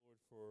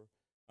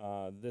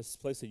this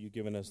place that you've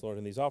given us, Lord,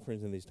 and these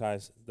offerings and these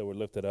tithes that were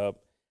lifted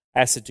up.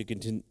 Ask that you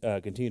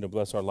continue to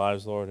bless our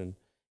lives, Lord, and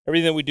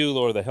everything that we do,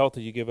 Lord, the health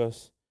that you give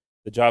us,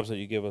 the jobs that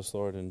you give us,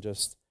 Lord, and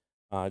just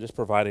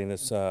providing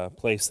this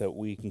place that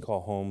we can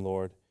call home,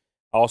 Lord.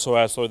 I also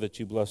ask, Lord, that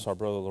you bless our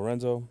brother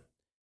Lorenzo.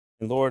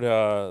 And, Lord,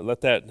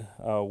 let that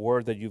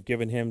word that you've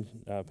given him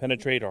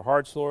penetrate our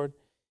hearts, Lord,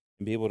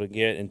 and be able to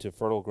get into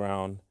fertile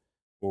ground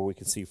where we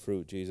can see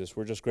fruit, Jesus.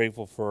 We're just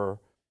grateful for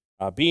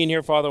being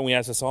here, Father, and we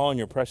ask this all in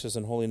your precious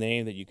and holy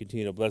name that you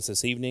continue to bless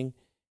this evening.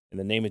 In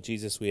the name of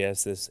Jesus, we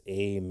ask this.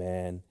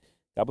 Amen.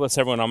 God bless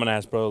everyone. I'm going to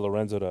ask Brother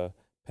Lorenzo to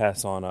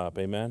pass on up.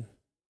 Amen.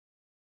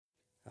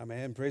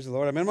 Amén, praise the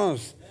Lord. Amén,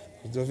 hermanos.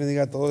 Dios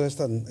bendiga a todos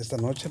esta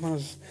noche,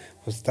 hermanos.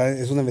 Pues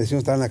es una bendición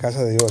estar en la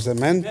casa de Dios.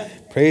 Amén.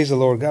 Praise the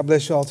Lord. God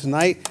bless you all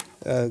tonight.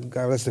 God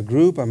bless the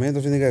group. Amén.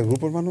 Dios bendiga el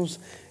grupo, hermanos.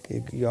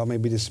 You all may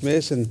be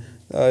dismissed, and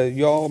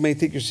you all may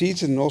take your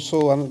seats, and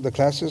also the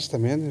classes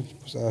también.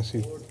 Pues,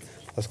 sí,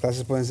 las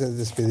clases pueden ser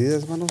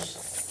despedidas,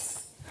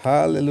 hermanos.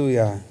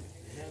 Aleluya.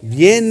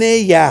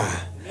 Viene ya,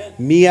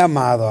 mi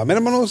amado. Amén,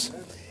 hermanos.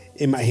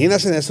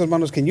 Imagínense eso,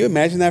 hermanos. Can you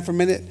imagine that for a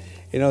minute?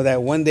 You know,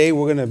 that one day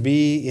we're going to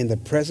be in the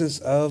presence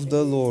of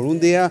the Lord. Un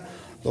día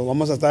lo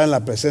vamos a estar en la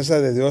presencia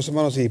de Dios,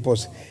 hermanos, y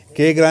pues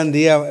qué gran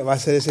día va a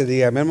ser ese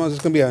día. Amen, hermanos,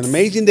 it's going to be an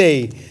amazing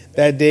day,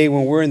 that day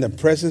when we're in the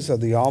presence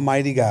of the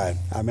Almighty God.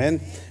 Amen.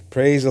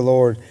 Praise the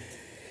Lord.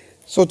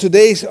 So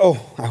today's, I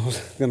was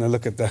going to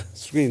look at the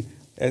screen.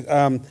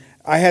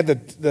 I had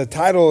the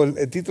title,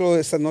 el título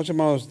esta noche,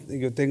 hermanos,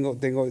 yo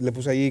le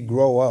puse ahí,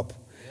 Grow Up.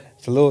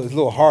 It's a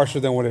little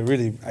harsher than what it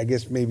really, I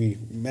guess, maybe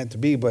meant to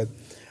be, but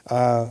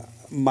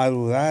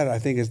madurar, I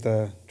think is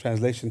the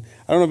translation.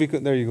 I don't know if you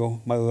could, there you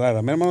go, madurar.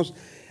 Amén, hermanos.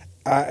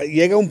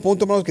 Llega un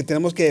punto, hermanos, que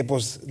tenemos que,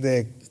 pues,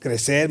 de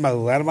crecer,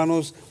 madurar,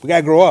 hermanos. We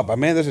gotta grow up.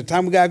 Amén. There's a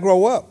time we gotta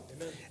grow up.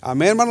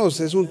 Amén, hermanos.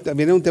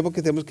 Viene un tiempo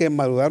que tenemos que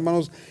madurar,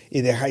 hermanos,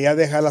 y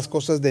dejar las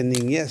cosas de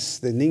niñez,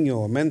 de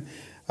niño. Amén.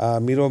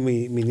 Miro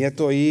mi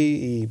nieto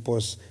ahí y,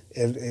 pues,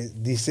 él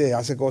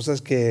hace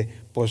cosas que,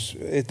 pues,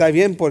 está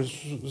bien por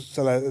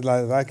la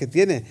edad que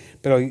tiene,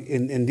 pero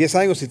en 10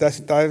 años, si está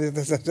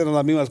haciendo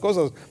las mismas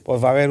cosas,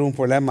 pues va a haber un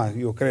problema,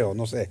 yo creo,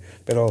 no sé,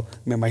 pero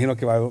me imagino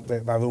que va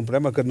a haber un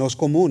problema que no es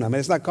común. I mean,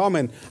 it's not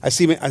common. I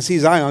see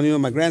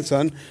Zion, my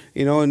grandson,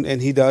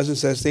 and he does and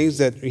says things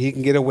that he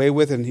can get away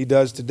with, and he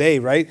does today,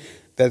 right?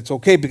 That's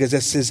okay because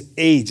that's his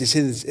age.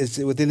 It's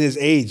within his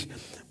age.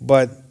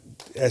 But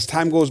as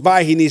time goes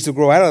by, he needs to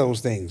grow out of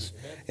those things.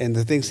 And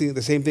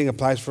the same thing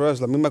applies for us.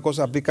 La misma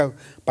cosa aplica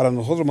para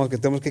nosotros, hermanos, que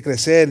tenemos que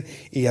crecer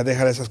y ya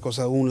dejar esas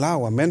cosas a un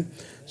lado. Amén.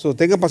 So,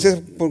 tengan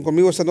paciencia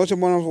conmigo esta noche.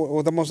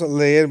 Bueno, vamos a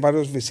leer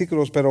varios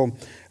versículos, pero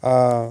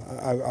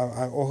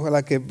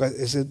ojalá que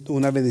es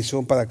una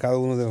bendición para cada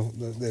uno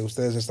de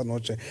ustedes esta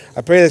noche.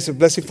 I pray that's a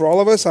blessing for all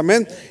of us.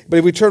 Amen. But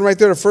if we turn right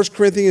there to 1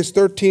 Corinthians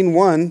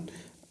 13:1.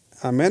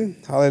 Amen.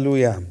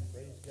 Hallelujah.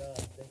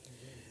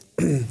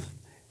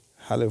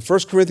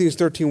 1 Corinthians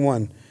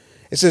 13:1.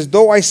 It says,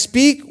 though I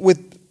speak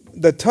with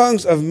the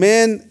tongues of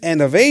men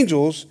and of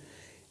angels,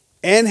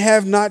 and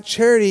have not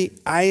charity,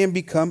 I am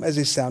become as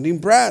a sounding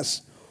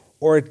brass,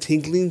 or a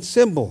tinkling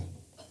cymbal.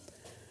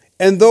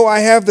 And though I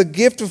have the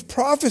gift of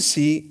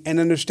prophecy, and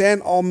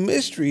understand all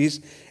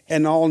mysteries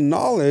and all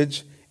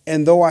knowledge,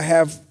 and though I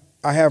have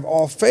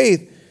all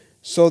faith,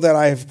 so that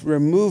I have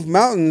removed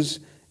mountains,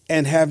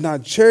 and have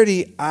not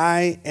charity,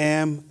 I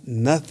am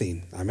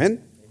nothing.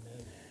 Amen.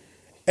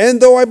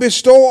 And though I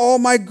bestow all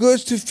my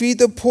goods to feed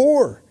the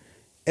poor,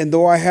 and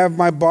though I have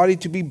my body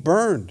to be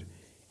burned,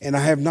 and I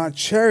have not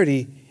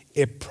charity,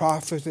 it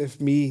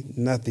profiteth me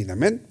nothing.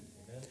 Amen?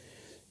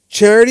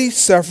 Charity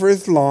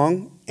suffereth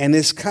long, and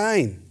is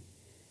kind.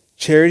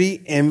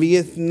 Charity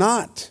envieth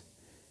not.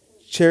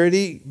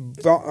 Charity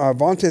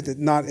vaunteth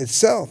not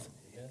itself,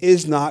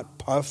 is not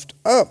puffed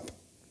up,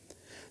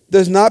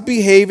 does not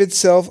behave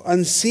itself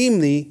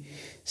unseemly,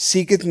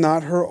 seeketh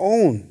not her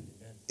own,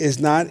 is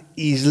not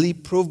easily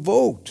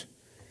provoked,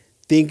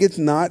 thinketh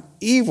not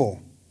evil,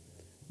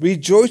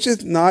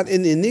 rejoiceth not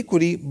in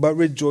iniquity, but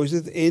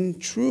rejoiceth in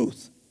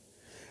truth,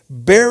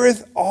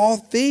 beareth all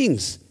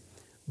things,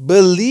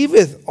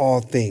 believeth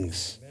all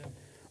things,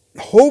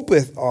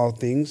 hopeth all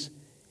things,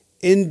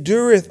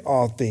 endureth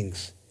all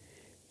things.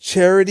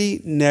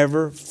 Charity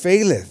never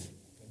faileth.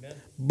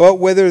 But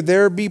whether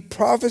there be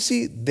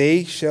prophecy,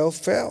 they shall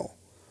fail.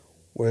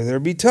 Whether there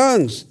be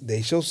tongues,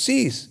 they shall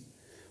cease.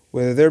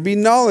 Whether there be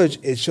knowledge,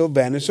 it shall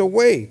vanish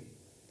away.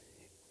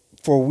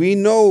 For we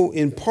know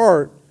in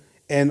part,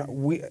 and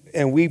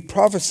we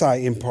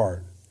prophesy in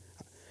part.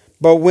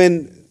 But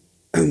when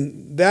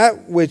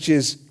that which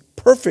is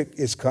perfect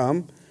is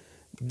come,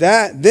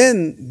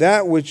 then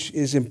that which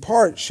is in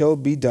part shall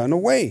be done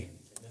away.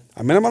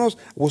 Amén, hermanos.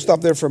 We'll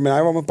stop there for a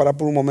minute. Ahí vamos a parar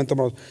por un momento,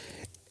 hermanos.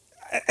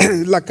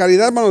 La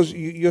caridad, hermanos,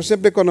 yo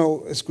siempre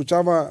cuando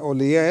escuchaba o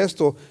leía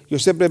esto, yo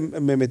siempre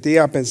me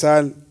metía a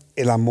pensar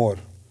el amor,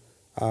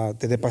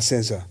 tener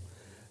paciencia.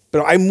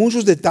 Pero hay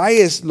muchos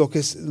detalles lo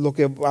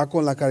que va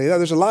con la caridad.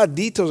 There's a lot of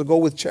details that go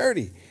with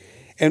charity.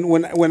 And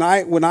when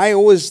I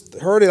always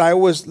heard it, I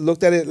always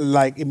looked at it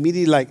like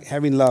immediately like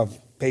having love.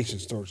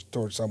 patience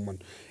towards someone,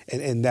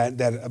 and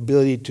that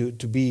ability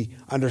to be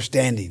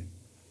understanding.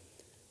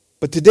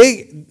 But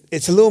today,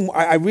 it's a little,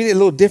 I read it a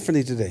little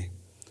differently today.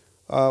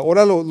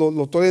 Ahora lo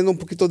estoy leyendo un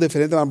poquito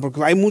diferente,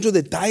 porque hay mucho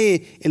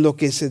detalle en lo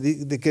que se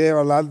quiere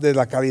hablar de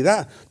la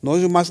caridad. No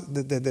es más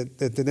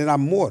de tener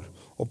amor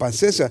o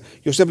paciencia.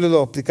 Yo siempre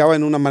lo explicaba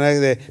en una manera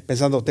de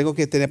pensando, tengo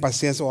que tener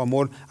paciencia o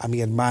amor a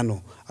mi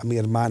hermano, a mi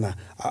hermana,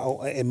 a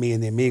mi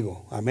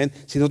enemigo. Amén.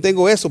 Si no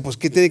tengo eso, pues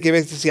 ¿qué tiene que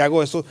ver si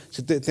hago eso,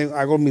 si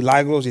hago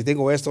milagros, si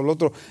tengo esto o lo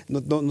otro?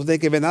 No tiene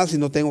que ver nada si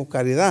no tengo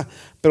caridad.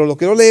 Pero lo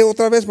quiero leer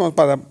otra vez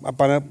para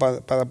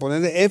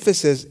ponerle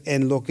énfasis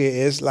en lo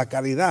que es la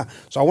caridad.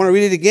 So I want to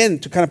read it again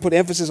to kind of put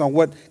emphasis on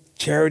what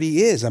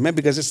charity is. Amen.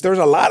 Because there's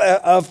a lot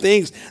of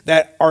things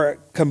that are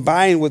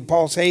combined with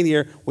Paul saying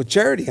here with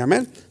charity.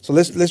 Amen. So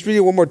let's read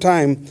it one more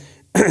time.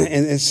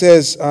 And it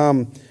says,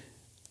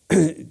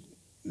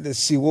 let's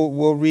see,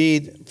 we'll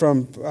read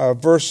from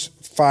verse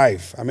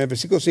 5. Amen.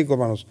 Versículo 5,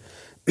 hermanos.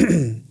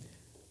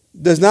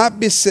 Does not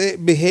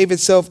behave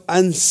itself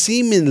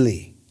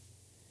unseemly,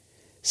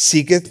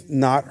 seeketh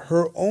not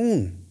her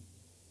own,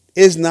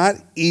 is not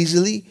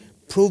easily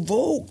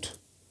provoked.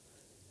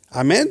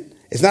 Amen.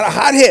 It's not a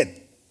hothead.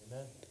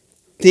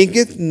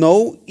 Thinketh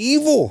no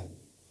evil.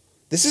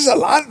 This is a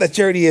lot that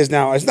charity is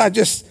now. It's not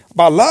just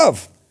about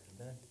love.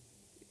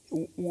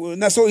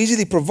 Not so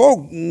easily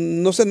provoked.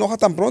 No se enoja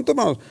tan pronto,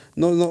 hermanos.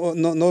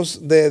 No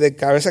de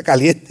cabeza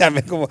caliente.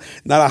 Como,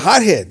 not a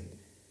hothead.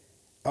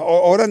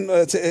 Ahora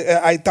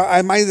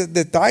hay más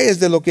detalles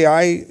de lo que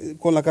hay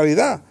con la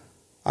caridad.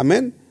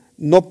 Amén.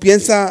 No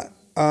piensa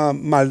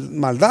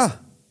maldad.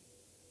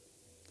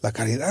 La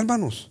caridad,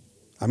 hermanos.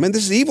 Amen.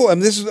 This is evil. I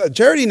mean, this is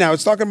charity now.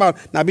 It's talking about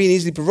not being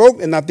easily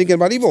provoked and not thinking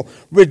about evil.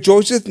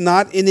 Rejoiceth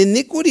not in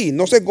iniquity.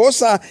 No se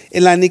goza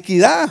en la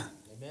iniquidad.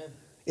 Amen.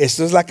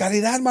 Esto es la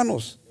caridad,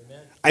 hermanos. Amen.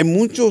 Hay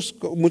muchas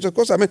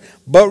cosas. Amen.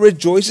 But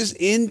rejoices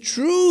in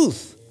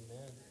truth.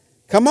 Amen.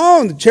 Come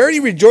on. Charity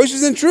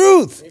rejoices in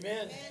truth.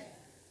 Amen.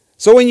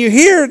 So when you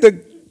hear the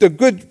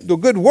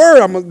good word,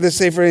 I'm going to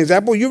say, for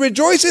example, you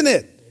rejoice in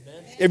it.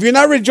 Amen. If you're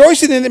not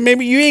rejoicing in it,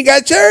 maybe you ain't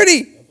got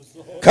charity.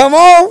 Come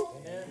on.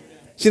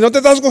 Si no te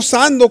estás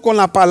gozando con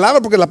la palabra,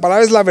 porque la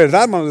palabra es la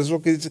verdad, hermano, es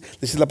lo que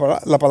dice la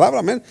palabra,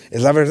 amén,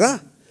 es la verdad,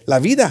 la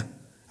vida,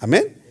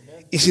 amén.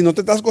 Y si no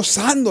te estás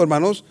gozando,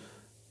 hermanos,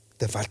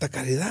 te falta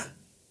caridad,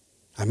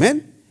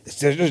 amén.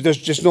 There's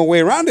just no way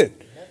around it,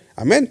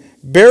 amén.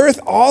 Beareth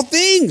all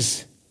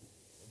things,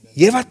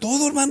 lleva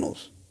todo,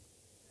 hermanos.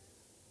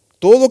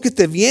 Todo lo que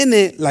te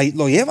viene,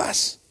 lo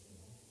llevas.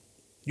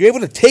 You're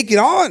able to take it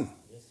on.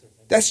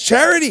 That's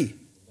charity.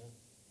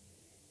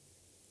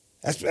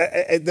 It's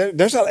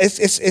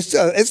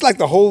like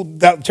the whole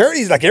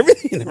charity is like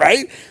everything,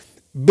 right?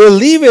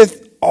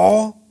 Believeth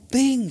all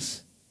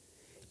things.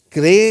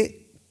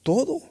 Cree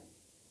todo.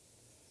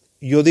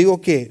 Yo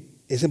digo que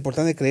es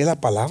importante creer la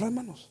palabra,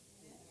 hermanos.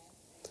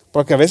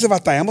 Porque a veces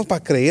batallamos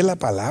para creer la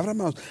palabra,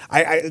 hermanos.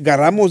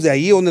 Agarramos de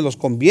ahí donde nos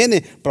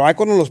conviene, pero hay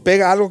cuando nos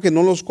pega algo que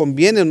no nos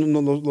conviene,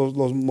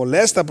 nos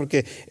molesta,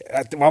 porque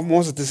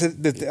vamos a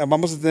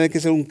tener que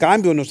hacer un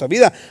cambio en nuestra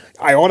vida.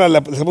 Ahora le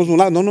hacemos un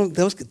lado. No,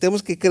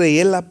 tenemos que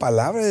creer la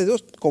palabra de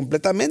Dios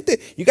completamente.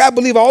 You got to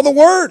believe all the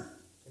word.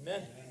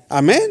 Amen.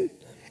 Amen.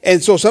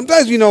 And so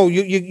sometimes,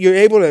 you're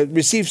able to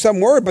receive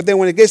some word, but then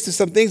when it gets to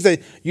some things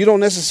that you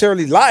don't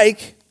necessarily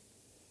like,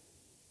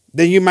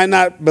 then you might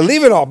not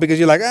believe it all because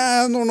you're like,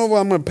 I don't know,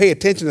 I'm going to pay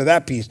attention to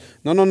that piece.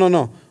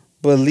 No.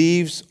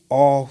 Believes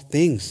all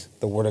things,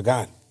 the word of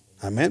God.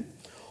 Amen.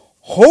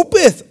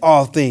 Hopeth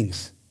all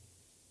things.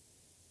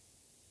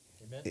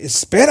 Amen.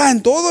 Espera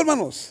en todo,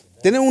 hermanos.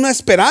 Tiene una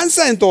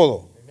esperanza en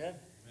todo. Amen.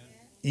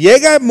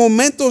 Llega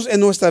momentos en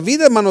nuestra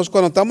vida, hermanos,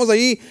 cuando estamos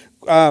ahí,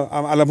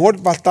 a lo mejor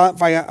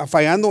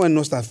fallando en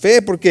nuestra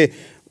fe porque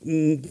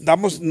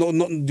Dios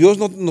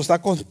no nos está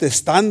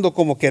contestando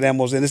como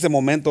queremos en este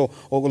momento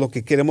o lo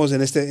que queremos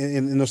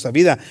en nuestra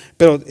vida,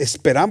 pero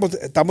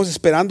estamos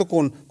esperando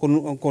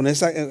con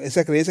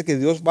esa creencia que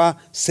Dios va a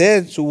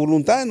hacer su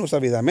voluntad en nuestra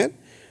vida. Amén.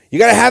 You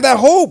got to have that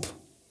hope.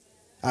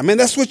 Amen.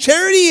 That's what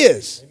charity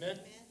is. Amen.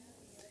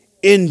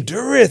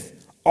 Endureth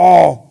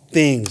all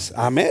things.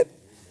 Amen.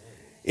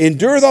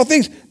 Endureth all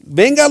things.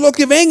 Venga lo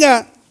que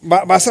venga,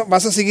 vas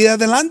a seguir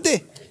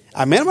adelante.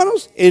 Amén,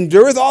 hermanos.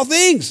 Endureth all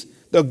things.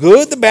 The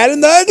good, the bad,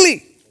 and the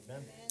ugly.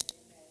 Amen.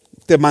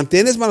 Te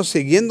mantienes, hermanos,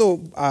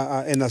 siguiendo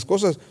en las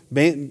cosas.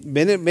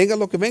 Venga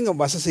lo que venga,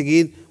 vas a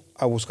seguir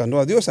buscando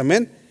a Dios.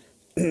 Amén.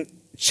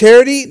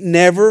 Charity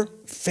never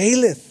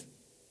faileth.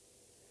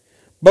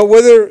 But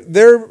whether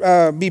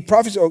there be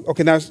prophets,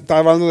 okay, now está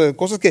hablando de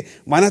cosas que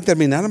van a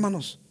terminar,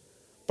 hermanos.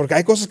 Porque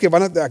hay cosas que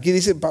aquí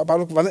dice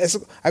Pablo,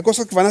 hay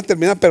cosas que van a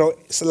terminar, pero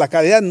la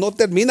caridad no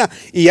termina.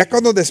 Y ya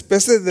cuando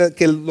después de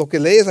que lo que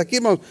lees aquí,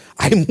 hermanos,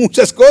 hay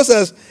muchas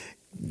cosas.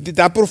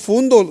 Está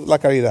profundo la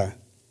caridad.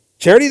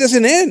 Charity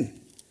doesn't end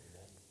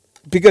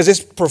because it's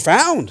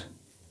profound.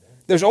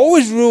 There's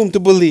always room to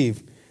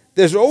believe.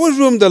 There's always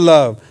room to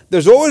love.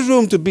 There's always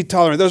room to be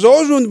tolerant. There's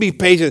always room to be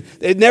patient.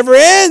 It never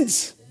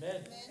ends.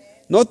 Amen.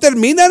 No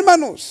termina,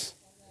 hermanos.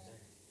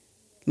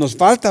 Nos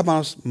falta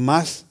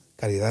más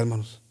Caridad,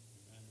 hermanos.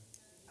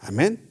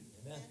 Amen.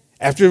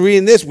 After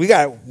reading this, we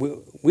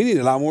need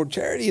a lot more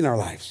charity in our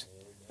lives.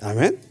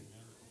 Amen.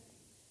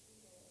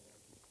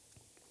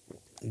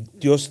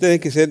 Dios tiene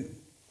que ser,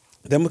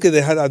 tenemos que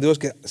dejar a Dios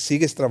que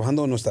sigues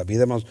trabajando en nuestra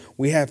vida, hermanos.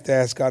 We have to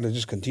ask God to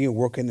just continue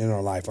working in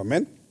our life.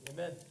 Amen.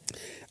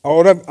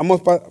 Ahora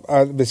vamos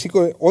al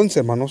versículo 11,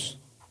 hermanos.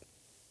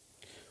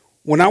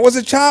 When I was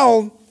a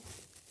child,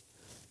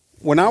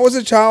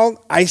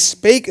 I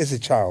spake as a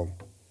child.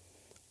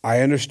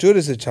 I understood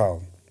as a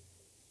child.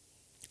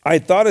 I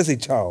thought as a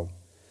child.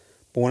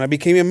 But when I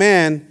became a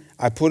man,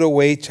 I put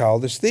away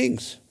childish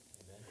things.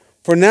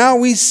 For now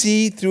we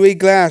see through a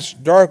glass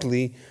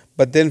darkly,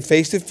 but then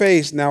face to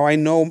face. Now I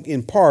know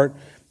in part,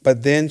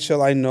 but then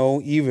shall I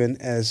know even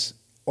as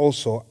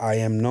also I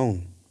am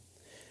known.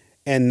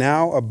 And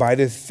now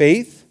abideth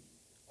faith,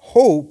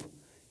 hope,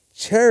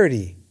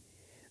 charity.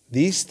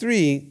 These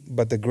three,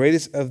 but the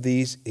greatest of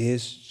these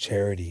is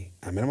charity.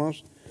 Amén,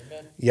 hermanos.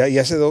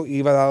 Ya se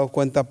iba dado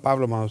cuenta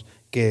Pablo, hermanos,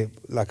 que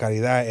la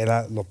caridad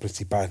era lo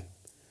principal.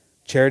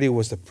 Charity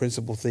was the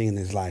principal thing in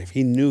his life.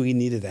 He knew he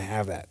needed to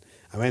have that.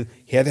 Amen.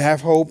 He had to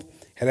have hope,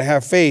 had to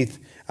have faith.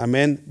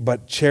 Amen.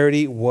 But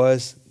charity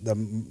was the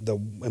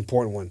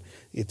important one.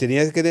 Y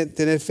tenía que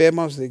tener fe,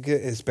 hermanos,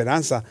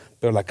 esperanza,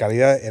 pero la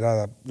caridad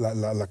era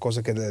la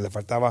cosa que le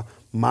faltaba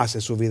más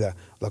en su vida,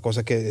 la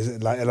cosa que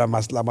era la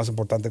más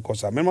importante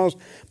cosa. Amén, hermanos,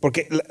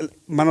 porque,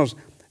 hermanos,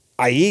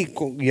 ahí,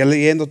 ya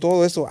leyendo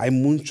todo esto, hay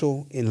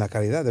mucho en la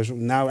caridad.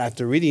 Now,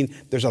 after reading,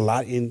 there's a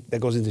lot that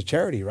goes into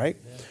charity, right?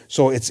 Yeah.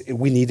 So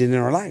we need it in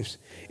our lives.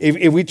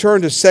 If we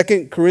turn to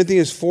 2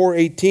 Corinthians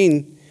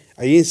 4:18,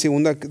 ahí en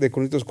 2 de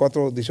Corintios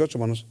 4:18,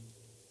 hermanos.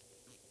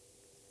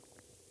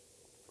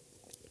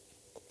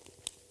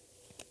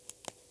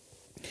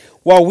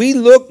 While we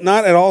look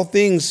not at all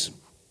things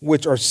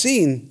which are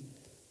seen,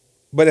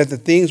 but at the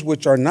things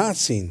which are not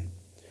seen.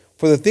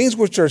 For the things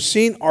which are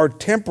seen are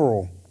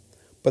temporal,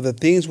 but the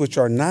things which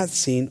are not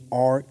seen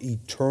are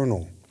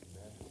eternal.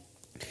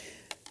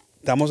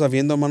 Estamos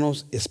viendo,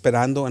 hermanos,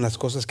 esperando en las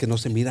cosas que no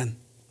se miran,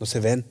 no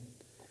se ven.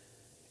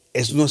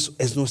 Es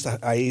nuestra,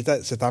 ahí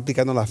se está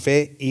aplicando la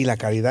fe y la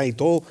caridad y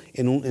todo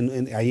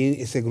ahí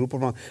en ese grupo,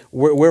 hermanos.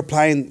 We're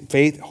applying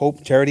faith,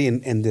 hope, charity,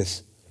 and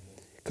this.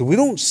 Because we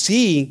don't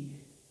see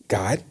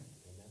God.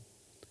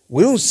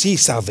 We don't see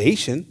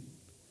salvation.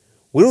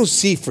 We don't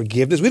see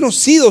forgiveness. We don't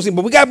see those things,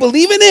 but we got to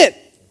believe in it.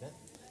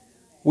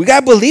 We got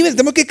to believe it.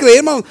 Tenemos que creer,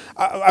 hermano.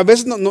 A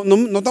veces no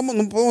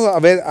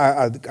podemos ver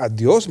a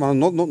Dios,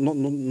 hermano.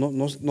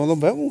 No lo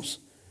vemos.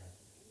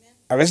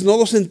 A veces no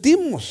lo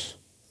sentimos.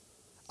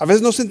 A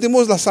veces no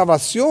sentimos la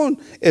salvación,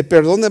 el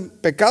perdón de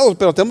pecados,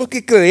 pero tenemos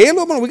que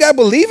creerlo, hermano. We got to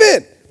believe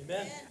it.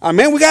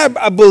 Amen. We got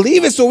to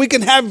believe it so we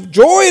can have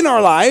joy in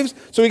our lives,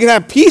 so we can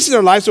have peace in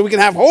our lives, so we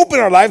can have hope in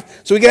our lives,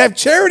 so we can have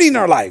charity in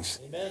our lives.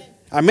 Amen.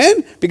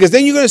 Amen. Because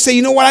then you're going to say,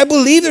 you know what? I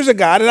believe there's a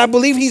God, and I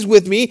believe He's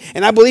with me,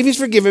 and I believe He's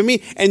forgiven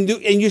me, and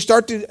you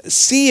start to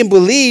see and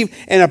believe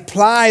and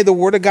apply the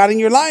Word of God in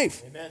your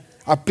life. Amen.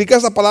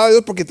 Aplicas la palabra de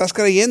Dios porque estás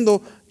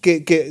creyendo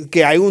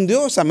que hay un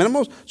Dios. Amén,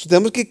 hermanos. So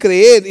tenemos que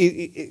creer,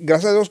 y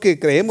gracias a Dios que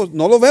creemos,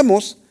 no lo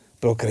vemos,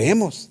 pero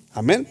creemos.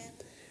 Amén.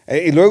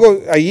 Y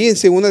luego allí en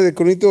 2 de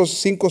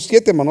Corintios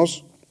 5:7,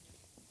 hermanos,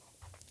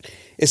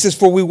 it says,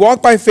 for we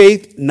walk by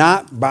faith,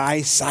 not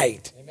by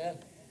sight. Amen.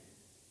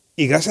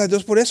 Y gracias a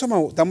Dios por eso,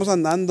 hermano, estamos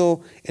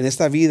andando en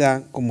esta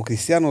vida como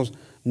cristianos,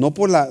 no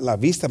por la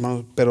vista,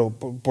 hermanos, pero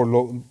por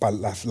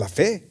la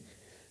fe.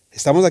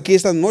 Estamos aquí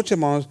esta noche,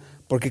 hermanos,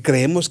 porque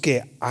creemos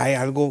que hay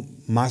algo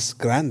más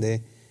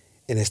grande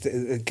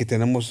que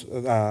tenemos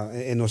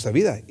en nuestra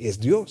vida, y es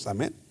Dios.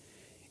 Amén.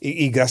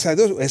 Y gracias a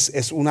Dios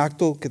es un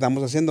acto que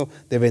estamos haciendo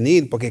de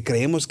venir porque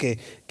creemos que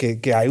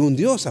hay un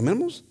Dios,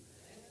 amén.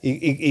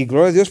 Y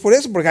gloria a Dios por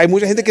eso, porque hay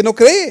mucha gente que no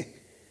cree.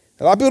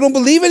 A lot of people don't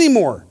believe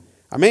anymore.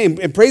 Amen.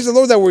 And praise the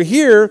Lord that we're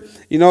here,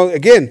 you know,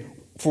 again,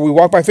 for we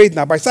walk by faith,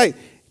 not by sight.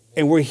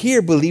 And we're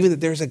here believing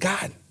that there's a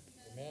God.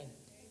 Amen.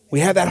 We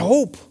have that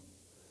hope.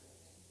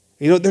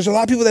 You know, there's a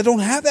lot of people that don't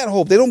have that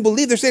hope. They don't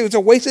believe. They're saying it's a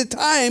waste of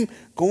time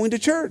going to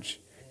church.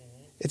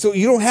 And so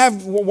you don't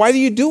have, why do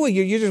you do it?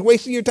 You're just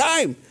wasting your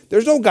time.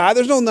 There's no God.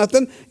 There's no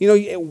nothing. You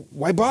know,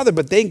 why bother?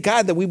 But thank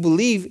God that we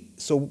believe.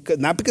 So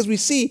not because we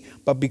see,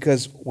 but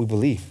because we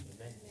believe.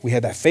 Amen. We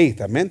have that faith.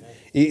 Amen.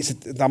 Y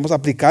estamos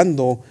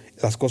aplicando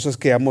las cosas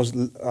que hemos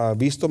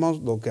visto,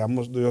 lo que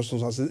Dios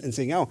nos ha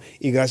enseñado.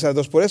 Y gracias a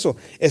Dios por eso.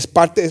 Es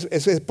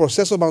el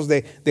proceso, hermanos,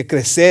 de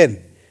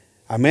crecer.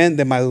 Amén.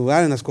 De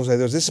madurar en las cosas de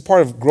Dios. This is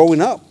part of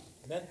growing up.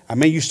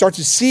 Amen. You start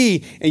to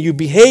see and you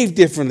behave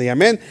differently.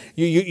 Amen.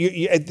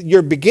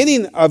 Your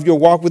beginning of your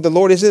walk with the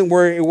Lord isn't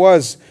where it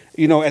was.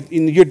 You know,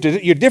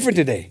 you're different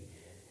today.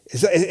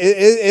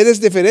 Eres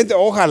diferente.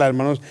 Ojalá,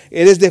 hermanos.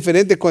 Eres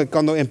diferente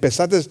cuando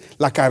empezaste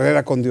la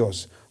carrera con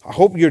Dios. I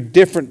hope you're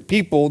different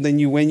people than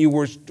when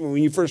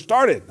you first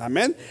started.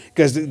 Amen.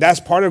 Because that's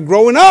part of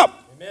growing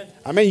up. Amen.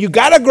 Amen. You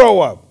gotta grow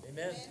up.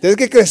 Tienes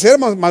que crecer,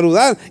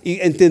 madurar y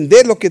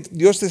entender lo que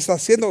Dios te está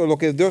haciendo, lo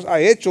que Dios ha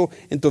hecho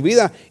en tu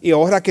vida y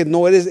ahora que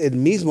no eres el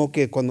mismo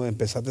que cuando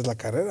empezaste la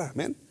carrera.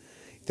 Amén.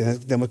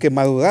 Tenemos que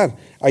madurar.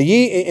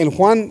 Allí en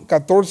Juan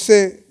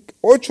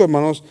 14:8,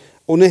 hermanos,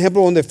 un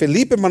ejemplo donde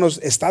Felipe, hermanos,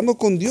 estando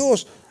con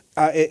Dios,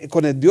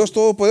 con el Dios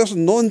Todopoderoso,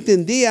 no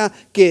entendía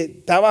que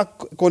estaba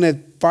con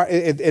el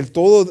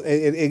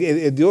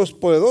Dios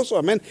poderoso.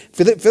 Amen.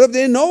 Philip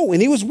didn't know,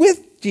 and he was with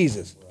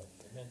Jesus.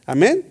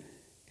 Amen.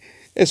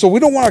 And so we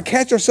don't want to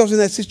catch ourselves in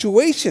that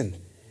situation.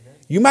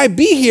 You might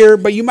be here,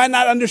 but you might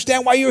not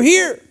understand why you're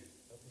here.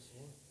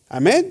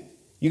 Amen.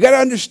 You got to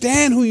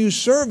understand who you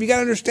serve. You got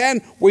to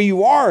understand where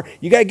you are.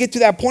 You got to get to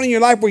that point in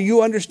your life where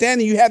you understand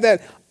and you have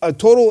that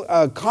total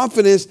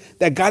confidence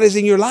that God is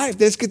in your life.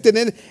 Tienes que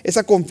tener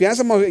esa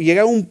confianza,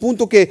 llegar a un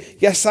punto que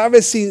ya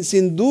sabes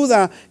sin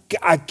duda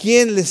a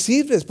quién le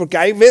sirves, porque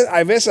hay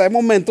veces, hay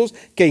momentos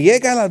que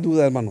llega la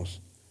duda,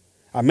 hermanos.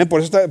 Amén.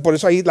 Por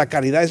eso ahí la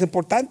caridad es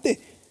importante.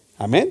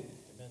 Amén.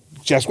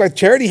 Just like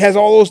charity has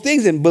all those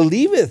things, and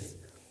believeth.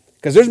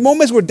 Because there's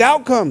moments where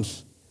doubt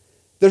comes.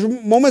 There's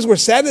moments where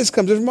sadness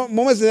comes. There's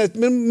moments in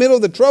the middle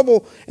of the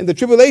trouble and the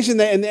tribulation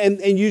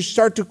and you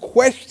start to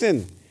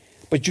question.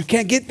 But you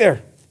can't get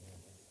there.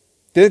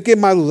 Tienes que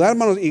madurar,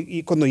 hermanos.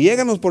 Y cuando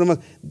llegan los problemas,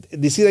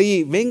 decir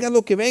allí, venga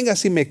lo que venga,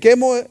 si me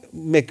quemo,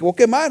 me voy a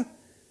quemar.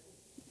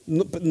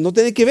 No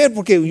tiene que ver,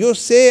 porque yo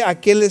sé a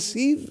qué le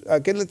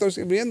estoy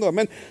sirviendo.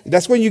 Amen.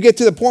 That's when you get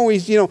to the point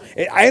where,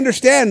 I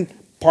understand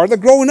part of the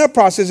growing up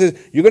process is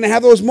you're going to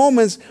have those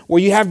moments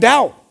where you have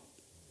doubt.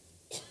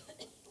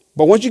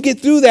 But once you get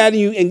through that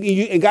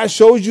and God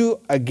shows you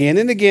again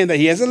and again that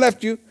He hasn't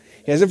left you,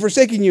 He hasn't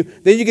forsaken you,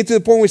 then you get to the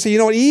point where you say,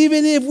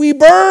 even if we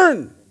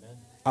burn,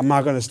 I'm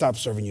not going to stop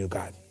serving you,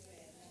 God.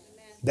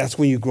 That's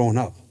when you've grown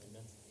up.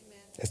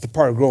 That's the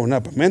part of growing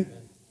up. Amen.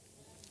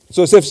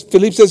 So it says,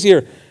 Philip says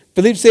here,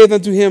 Philip saith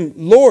unto him,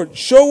 Lord,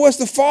 show us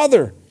the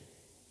Father,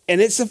 and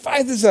it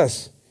suffices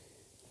us.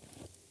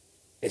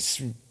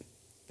 It's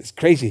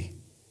crazy.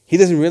 He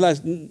doesn't realize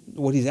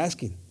what he's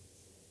asking.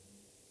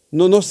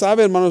 No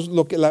sabe, hermanos,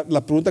 lo que la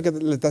pregunta que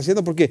le está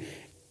haciendo, porque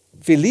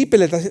Felipe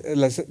le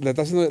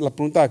está haciendo la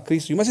pregunta a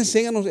Cristo. Y más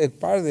enséñanos el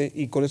Padre,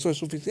 y con eso es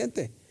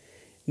suficiente.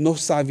 No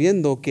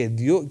sabiendo que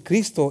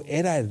Cristo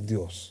era el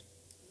Dios.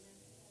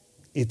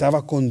 Y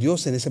estaba con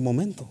Dios en ese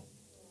momento.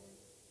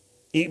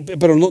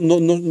 Pero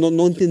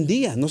no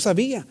entendía, no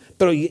sabía.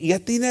 Pero ya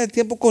tenía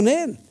tiempo con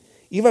Él.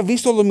 Iba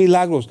visto los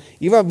milagros,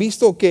 iba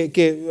visto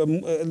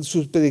que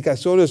sus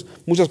predicaciones,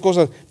 muchas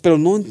cosas, pero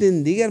no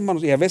entendía,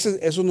 hermanos. Y a veces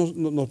eso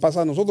nos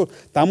pasa a nosotros.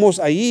 Estamos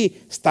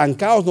ahí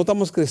estancados, no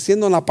estamos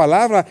creciendo en la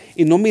palabra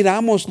y no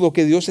miramos lo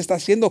que Dios está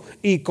haciendo.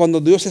 Y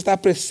cuando Dios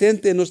está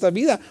presente en nuestra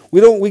vida,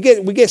 we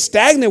get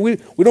stagnant, we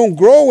don't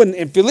grow.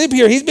 And Philip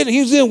here, he's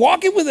been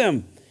walking with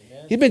Him.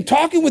 He's been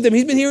talking with Him.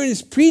 He's been hearing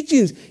His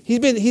preachings. He's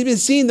been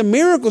seeing the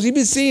miracles. He's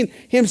been seeing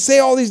Him say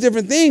all these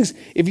different things.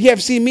 If you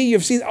have seen me,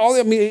 you've seen all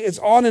of me. It's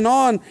on.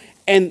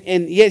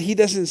 And yet he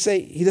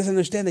doesn't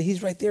understand that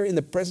He's right there in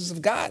the presence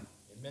of God.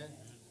 Amen.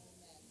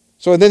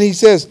 So then he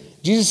says,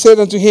 Jesus said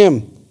unto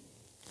him,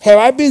 have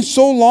I been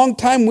so long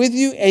time with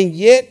you, and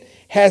yet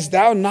hast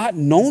thou not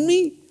known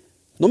me?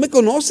 ¿No me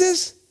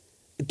conoces?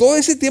 Todo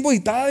ese tiempo y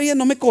todavía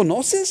no me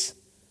conoces?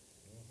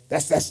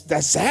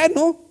 That's sad,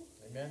 ¿no?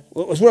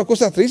 Es una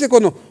cosa triste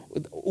cuando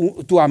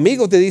tu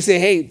amigo te dice,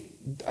 hey,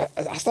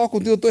 has estado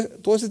contigo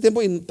todo ese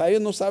tiempo y todavía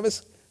no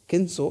sabes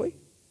quién soy.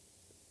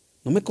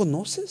 ¿No me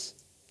conoces?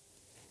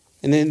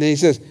 And then he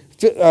says,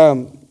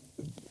 and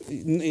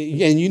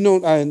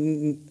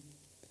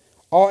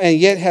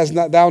yet has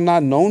thou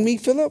not known me,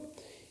 Philip?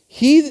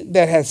 He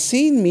that has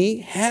seen me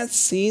hath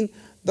seen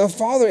the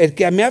Father. El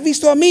que me ha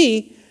visto a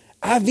mí,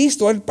 ha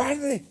visto al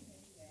Padre.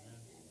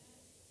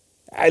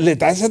 Le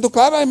está diciendo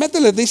claramente,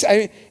 le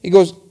dice, he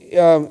goes,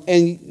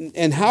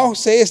 and how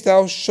sayest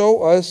thou,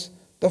 show us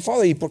the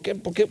Father? ¿Y por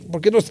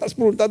qué no estás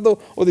preguntando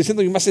o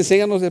diciendo, más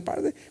enséñanos el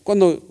Padre?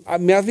 Cuando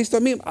me has visto a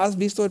mí, has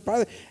visto el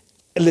Padre.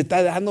 Le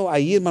está dejando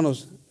ahí,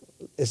 hermanos,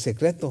 el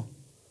secreto.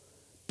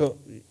 Pero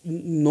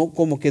no,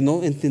 como que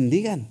no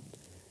entendían.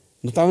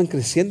 No estaban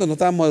creciendo, no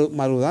estaban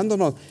madurando,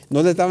 no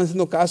le estaban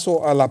haciendo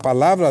caso a la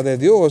palabra de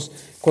Dios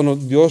cuando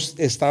Dios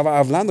estaba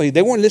hablando.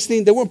 They weren't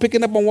listening, they weren't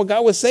picking up on what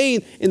God was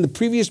saying in the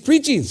previous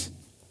preachings.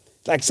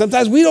 Like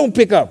sometimes we don't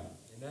pick up.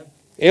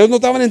 Ellos no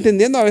estaban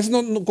entendiendo, a veces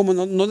como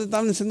no le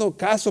estaban haciendo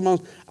caso, hermanos,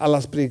 a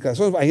las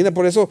predicaciones. Imagina,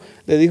 por eso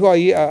le dijo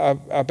ahí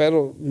a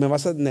Pedro, me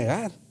vas a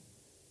negar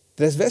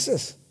 3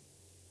 veces.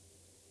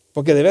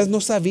 Porque de veras no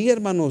sabía,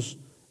 hermanos.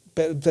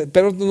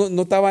 Pero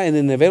no estaba en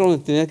el nivel donde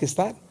tenía que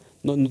estar.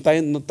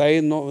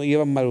 No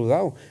iba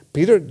madurado.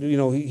 Peter,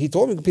 he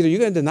told me, Peter, you're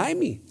going to deny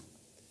me.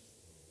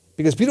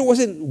 Because Peter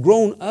wasn't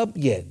grown up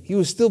yet. He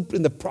was still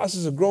in the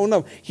process of growing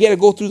up. He had to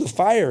go through the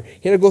fire.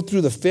 He had to go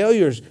through the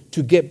failures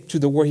to get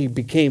to where he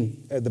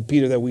became the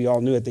Peter that we all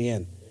knew at the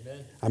end.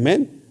 Amen?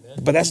 Amen?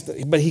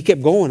 But he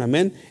kept going.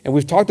 Amen? And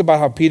we've talked about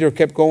how Peter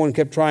kept going,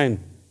 kept trying.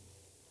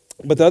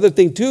 But the other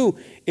thing too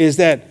is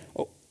that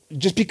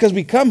just because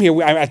we come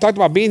here, I talked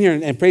about being here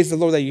and praise the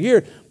Lord that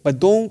you're here, but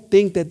don't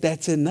think that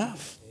that's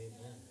enough.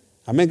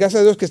 Amén.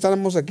 Gracias a Dios que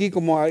estamos aquí,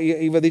 como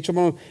iba dicho,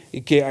 hermano,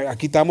 y que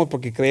aquí estamos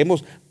porque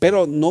creemos,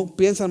 pero no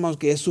piensan, hermanos,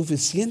 que es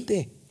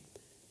suficiente.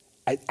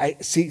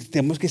 Sí,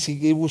 tenemos que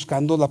seguir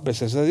buscando la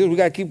presencia de Dios. We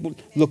got to keep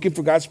looking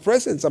for God's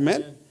presence.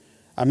 Amén.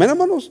 Amén,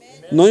 hermanos.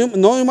 No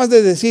hay más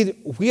de decir,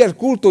 fui al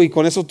culto y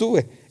con eso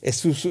tuve. Es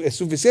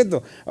suficiente.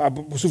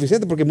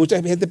 Suficiente porque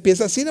mucha gente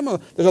piensa así,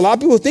 hermanos. There's a lot of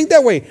people who think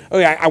that way.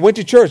 Okay, I went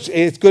to church.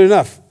 It's good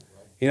enough.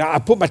 I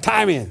put my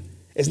time in.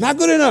 It's not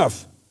good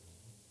enough.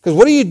 Because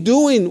what are you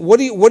doing? What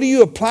are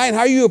you applying?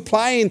 How are you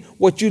applying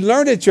what you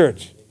learned at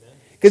church?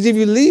 Because if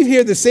you leave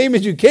here the same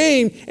as you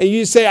came and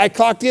you say, I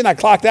clocked in, I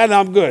clocked out, and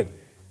I'm good.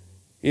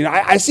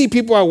 I see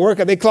people at work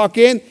and they clock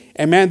in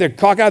and man, they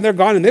clock out, they're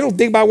gone, and they don't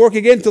think about work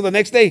again until the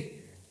next day.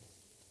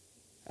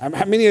 How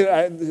many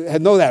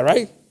know that,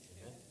 right?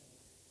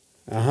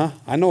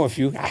 I know a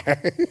few.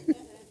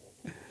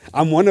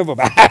 I'm one of them.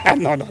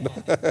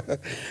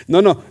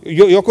 No.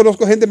 Yo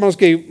conozco gente, hermanos,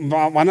 que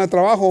van al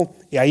trabajo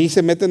y ahí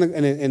se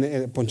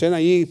meten ponchan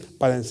ahí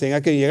para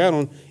enseñar que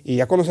llegaron, y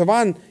ya cuando se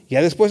van,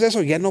 ya después de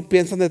eso, ya no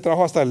piensan de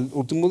trabajo hasta el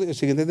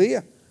siguiente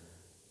día.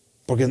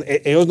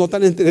 Porque ellos no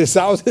están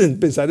interesados en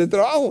pensar en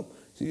trabajo.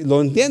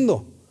 Lo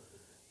entiendo.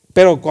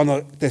 Pero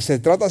cuando se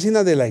trata así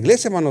de la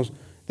iglesia, hermanos,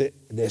 de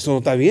eso no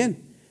está bien.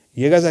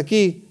 Llegas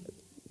aquí,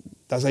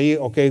 estás ahí,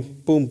 ok,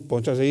 pum,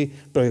 ponchas ahí.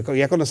 Pero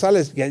ya cuando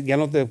sales, ya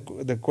no te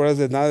acuerdas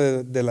de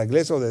nada de la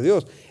iglesia o de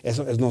Dios.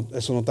 Eso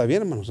no está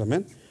bien, hermanos.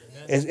 Amén.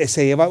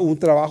 Se lleva un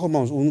trabajo,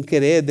 hermanos, un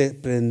querer de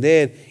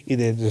aprender y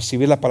de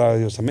recibir la palabra de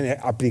Dios. Amén.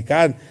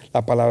 Aplicar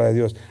la palabra de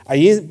Dios.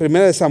 Allí en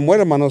 1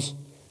 Samuel, hermanos,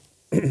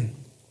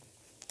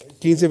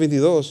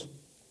 15:22.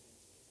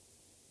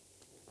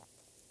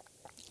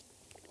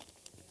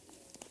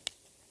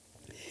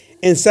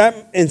 And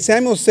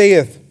Samuel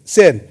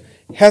said,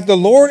 hath the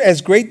Lord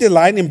as great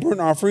delight in burnt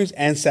offerings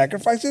and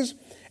sacrifices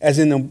as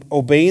in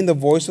obeying the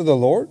voice of the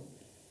Lord?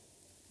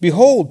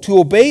 Behold, to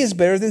obey is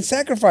better than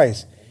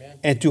sacrifice, Amen.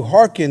 And to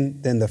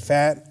hearken than the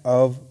fat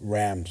of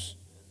rams.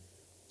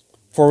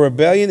 For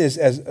rebellion is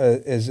as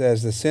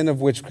the sin of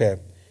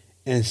witchcraft,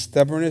 and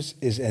stubbornness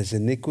is as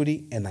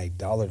iniquity and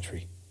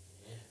idolatry.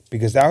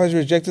 Because thou hast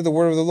rejected the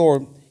word of the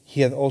Lord, he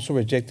hath also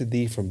rejected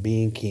thee from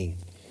being king.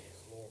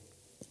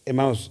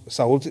 Hermanos,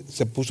 Saúl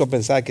se puso a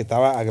pensar que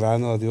estaba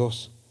agradando a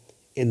Dios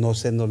en no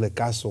hacerle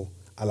caso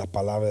a la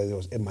palabra de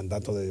Dios, el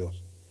mandato de Dios.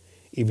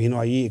 Y vino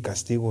allí el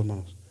castigo,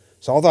 hermanos.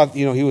 Saul thought,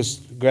 he was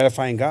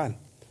gratifying God,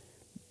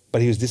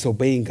 but he was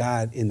disobeying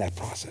God in that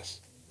process.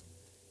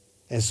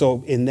 And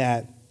so in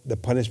that, the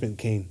punishment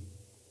came.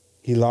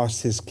 He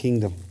lost his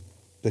kingdom.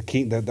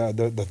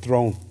 The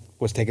throne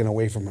was taken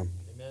away from him.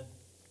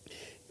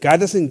 God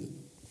doesn't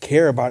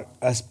care about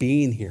us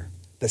being here,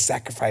 the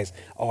sacrifice.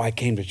 Oh, I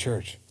came to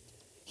church.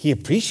 He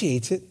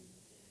appreciates it,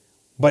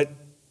 but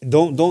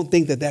don't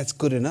think that that's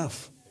good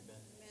enough. Amen.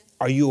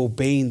 Are you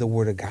obeying the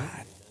word of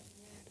God?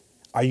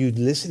 Are you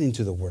listening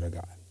to the word of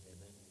God?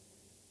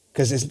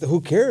 Because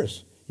who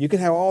cares? You can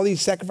have all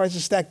these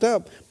sacrifices stacked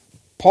up.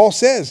 Paul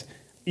says,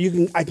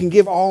 I can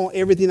give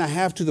everything I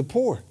have to the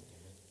poor,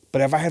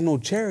 but if I have no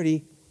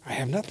charity, I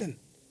have nothing.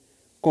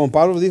 Como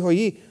Pablo dijo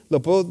allí,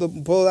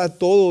 puedo dar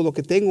todo lo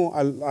que tengo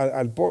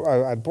al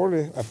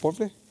pobre,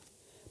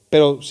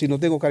 pero si no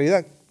tengo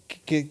caridad,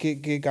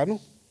 ¿qué gano?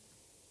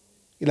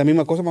 Y la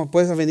misma cosa,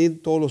 puedes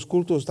venir todos los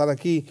cultos, estar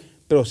aquí,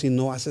 pero si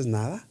no haces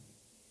nada,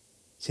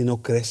 si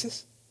no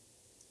creces,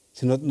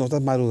 si no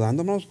estás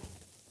madurando, hermanos,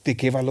 ¿de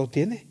qué valor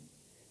tiene?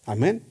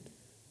 Amén.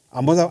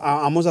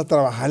 Vamos a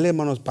trabajarle,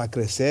 hermanos, para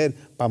crecer,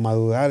 para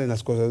madurar en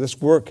las cosas. Let's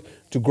work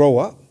to grow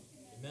up.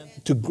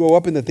 To grow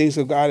up in the things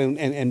of God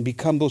and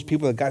become those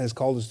people that God has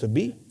called us to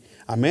be.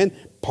 Amen.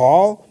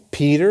 Paul,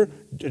 Peter,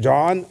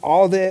 John,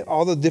 all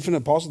the different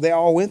apostles, they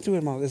all went through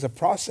it, hermanos. It's a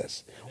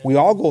process. We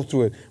all go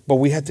through it, but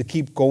we have to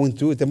keep going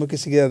through it. Tenemos que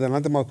seguir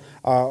adelante, hermanos,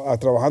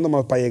 trabajando,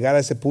 hermanos, para llegar a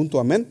ese punto.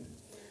 Amén.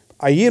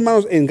 Allí,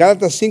 hermanos, en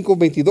Gálatas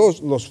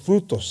 5:22, los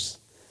frutos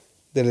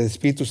del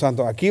Espíritu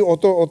Santo. Aquí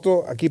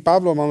aquí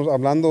Pablo, hermanos,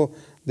 hablando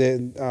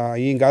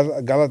ahí en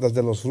Gálatas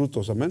de los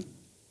frutos. Amén.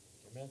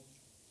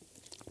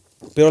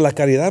 Pero la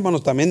caridad,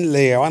 hermanos, también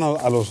le llevaban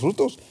a los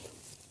frutos.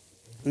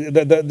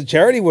 The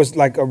charity was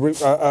like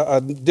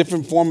a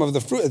different form of the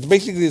fruit. It's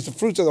the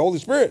fruits of the Holy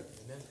Spirit.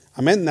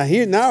 Amen.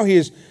 Now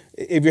here's,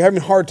 if you're having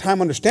a hard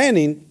time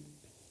understanding,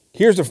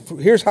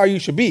 here's how you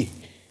should be.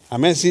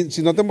 Amén.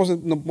 Si no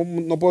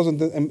podemos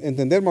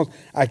entender, hermanos,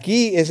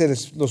 aquí es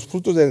los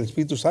frutos del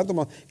Espíritu Santo,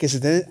 hermanos, que se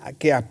tienen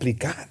que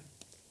aplicar.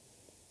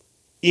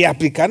 Y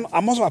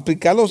vamos a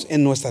aplicarlos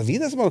en nuestras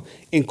vidas, hermanos,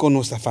 con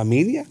nuestra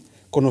familia,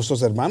 con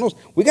nuestros hermanos.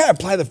 We got to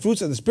apply the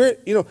fruits of the Spirit.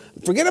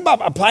 Forget about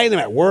applying them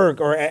at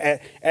work or at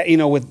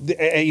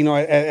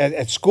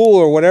school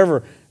or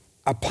whatever.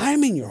 Apply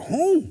them in your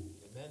home.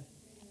 Amen.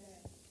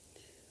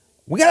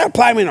 We got to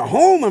apply them in our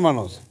home,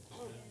 hermanos.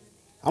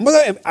 Vamos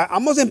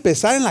a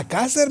empezar en la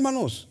casa,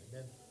 hermanos.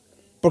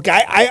 Porque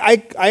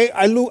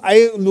hay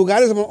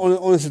lugares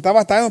donde se está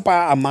batallando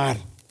para amar,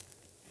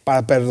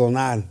 para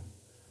perdonar,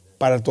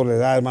 para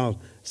tolerar, hermanos.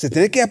 Se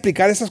tiene que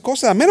aplicar esas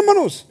cosas. Amén,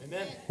 hermanos.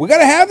 Amen. We got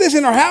to have this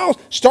in our house,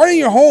 starting in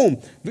your home.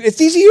 It's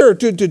easier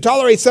to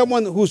tolerate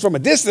someone who's from a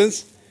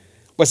distance,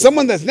 but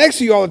someone that's next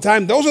to you all the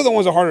time, those are the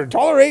ones that are harder to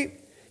tolerate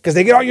because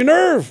they get on your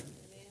nerve.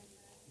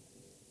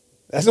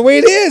 That's the way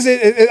it is.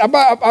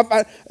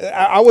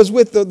 I was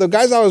with the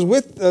guys I was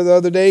with the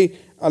other day,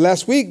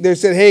 last week. They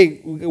said,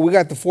 hey, we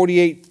got the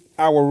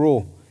 48-hour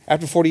rule.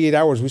 After 48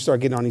 hours, we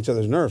start getting on each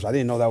other's nerves. I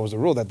didn't know that was the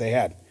rule that they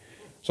had.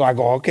 So I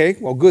go, okay,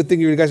 well, good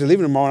thing you guys are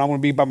leaving tomorrow, and I'm going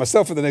to be by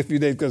myself for the next few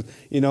days because,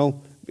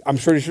 I'm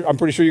pretty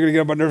sure you're going to get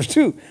on my nerves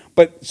too.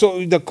 But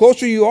so the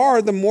closer you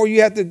are, the more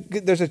you have to,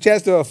 there's a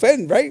chance to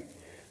offend, right?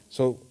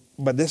 So,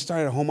 but this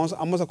started at home.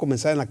 Vamos a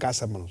comenzar en la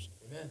casa, hermanos.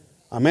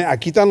 Amén.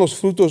 Aquí están los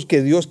frutos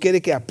que Dios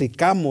quiere que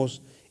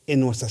aplicamos en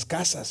nuestras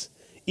casas.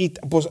 Y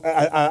pues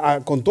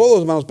con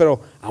todos, hermanos, pero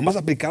vamos a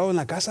aplicarlo en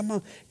la casa,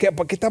 hermanos.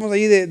 ¿Por qué estamos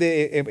ahí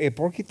de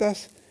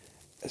hipócritas?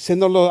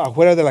 Haciéndolo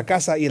afuera de la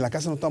casa y en la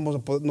casa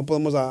no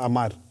podemos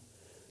amar.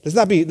 Let's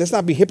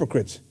not be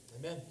hypocrites.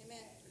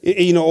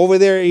 Amen. Over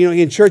there,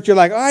 in church, you're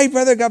like, "Ay,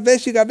 brother, God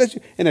bless you, God bless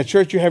you." In a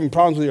church, you're having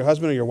problems with your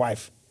husband or your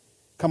wife.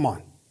 Come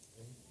on.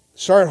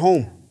 Start at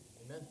home.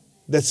 Amen.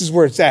 This is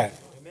where it's at.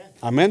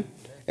 Amen.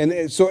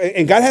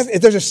 And God has,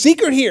 there's a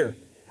secret here.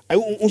 Hay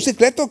un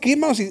secreto aquí,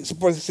 hermanos.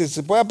 Si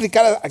se puede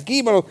aplicar aquí,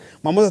 hermanos,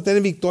 vamos a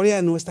tener victoria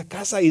en nuestra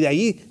casa y de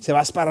ahí se va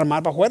a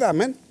esparramar para afuera.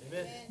 Amén.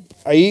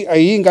 Ahí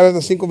en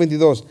Gálatas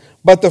 5:22.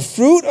 But the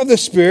fruit of the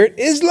Spirit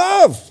is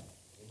love.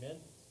 Amen.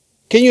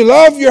 Can you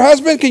love your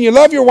husband? Can you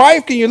love your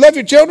wife? Can you love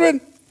your children?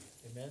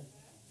 Amen.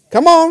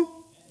 Come on.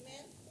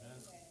 Amen.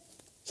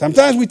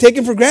 Sometimes we take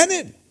them for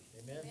granted.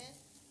 Amen.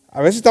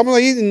 A veces estamos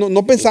ahí y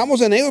no pensamos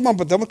en ellos, hermano,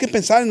 pero tenemos que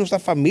pensar en nuestra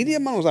familia,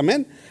 hermanos.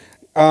 Amén.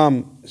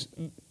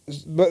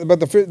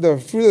 But the fruit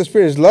of the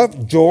Spirit is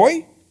love,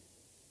 joy.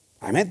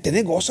 Amén.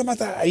 Tener gozo,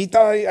 hermano. Ahí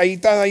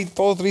está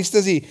todos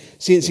tristes y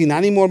sin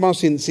ánimo, hermano,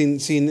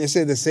 sin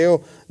ese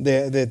deseo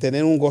de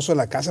tener un gozo en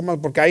la casa,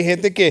 hermano. Porque hay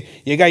gente que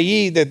llega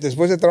allí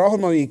después de trabajo,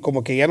 hermano, y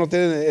como que ya no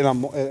tienen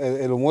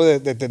el humor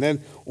de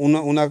tener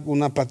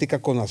una plática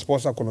con la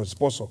esposa o con el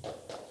esposo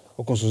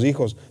o con sus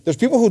hijos. There's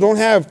people who don't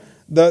have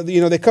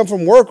they come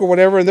from work or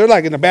whatever and they're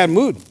like in a bad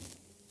mood.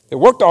 They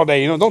worked all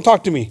day, don't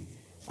talk to me.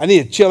 I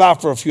need to chill out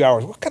for a few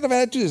hours. What kind of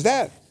attitude is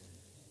that?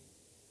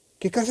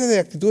 ¿Qué clase de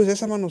actitud es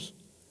esa, hermanos?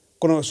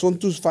 Cuando son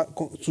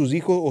sus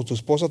hijos o tu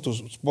esposa, tu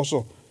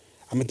esposo.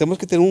 Tenemos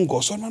que tener un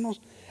gozo, hermanos.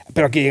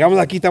 Pero que llegamos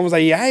aquí, estamos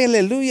ahí, ay,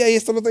 aleluya, y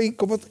esto, lo otro, y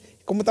 ¿cómo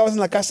estabas en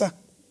la casa?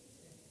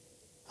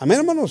 Amén,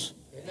 hermanos.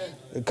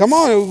 Amen. Come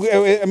on,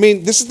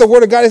 this is the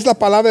word of God, es la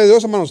palabra de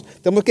Dios, hermanos.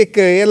 Tenemos que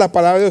creer la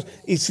palabra de Dios.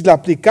 Y si la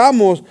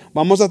aplicamos,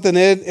 vamos a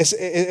tener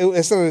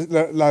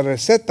la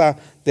receta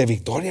de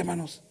victoria,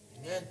 hermanos.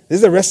 Amen. This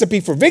is a recipe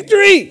for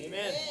victory.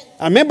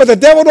 Amen. But the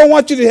devil don't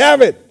want you to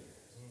have it.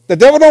 The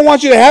devil don't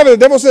want you to have it. The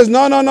devil says,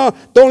 no,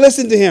 don't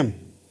listen to him.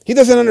 He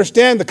doesn't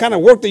understand the kind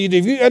of work that you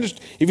do.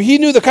 If he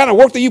knew the kind of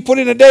work that you put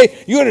in a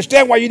day, you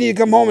understand why you need to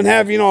come home and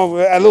have,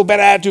 a little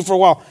better attitude for a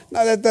while.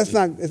 No, it's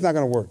not going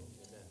to work.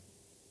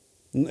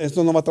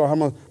 Esto no va a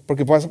trabajar,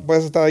 porque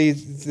puedes estar ahí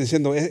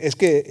diciendo, es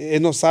que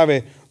él no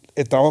sabe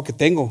el trabajo que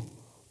tengo.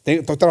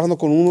 Estoy trabajando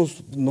con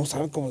unos, no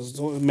saben cómo,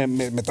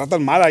 me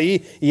tratan mal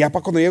ahí, y ya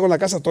para cuando llego a la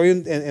casa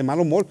estoy en mal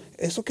humor.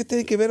 ¿Eso qué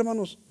tiene que ver,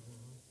 hermanos?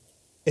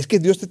 Es que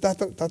Dios te está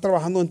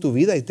trabajando en tu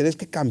vida y tienes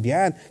que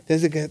cambiar,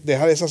 tienes que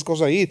dejar esas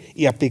cosas ir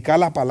y aplicar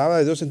la palabra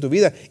de Dios en tu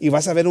vida y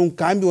vas a ver un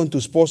cambio en tu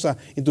esposa,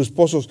 en tus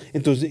esposos,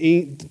 en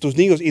tus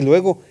niños y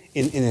luego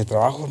en el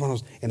trabajo,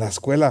 hermanos, en la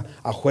escuela,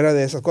 afuera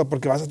de esas cosas,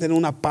 porque vas a tener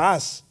una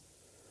paz.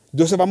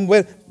 Dios se va a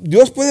mover.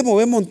 Dios puede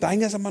mover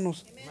montañas,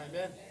 hermanos.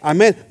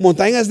 Amén.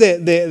 Montañas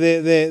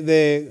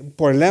de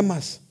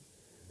problemas.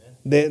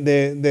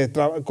 De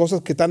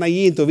cosas que están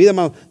ahí en tu vida,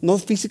 hermano. No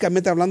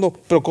físicamente hablando,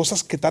 pero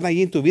cosas que están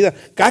ahí en tu vida.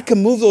 God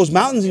can move those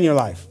mountains in your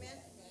life.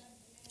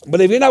 But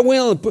if you're not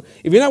willing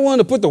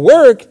to put the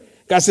work,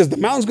 God says the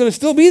mountain's going to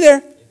still be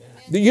there.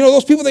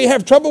 Those people that you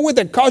have trouble with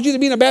that cause you to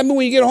be in a bad mood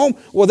when you get home,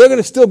 well, they're going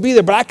to still be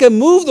there. But I can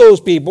move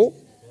those people.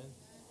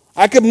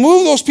 I can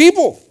move those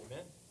people.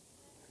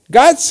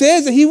 God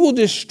says that He will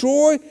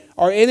destroy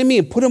our enemy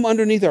and put him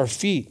underneath our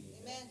feet.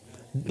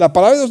 La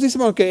palabra de Dios dice,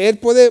 hermano, que Él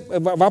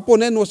va a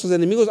poner nuestros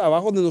enemigos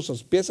abajo de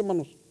nuestros pies,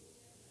 hermanos.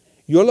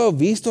 Yo lo he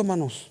visto,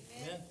 hermanos.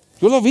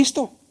 Yo lo he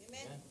visto.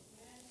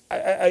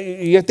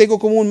 Yo tengo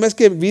como un mes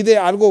que vi de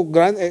algo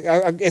grande.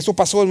 Eso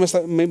pasó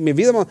en mi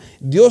vida, hermano.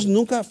 Dios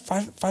nunca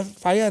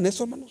falla en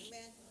eso, hermanos.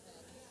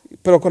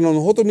 Pero cuando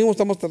nosotros mismos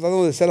estamos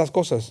tratando de hacer las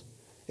cosas,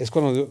 es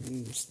cuando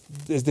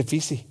es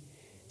difícil.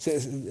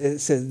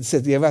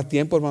 Se lleva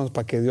tiempo, hermanos,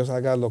 para que Dios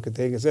haga lo que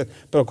tiene que hacer.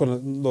 Pero cuando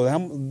lo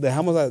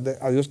dejamos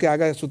a Dios que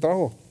haga su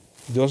trabajo,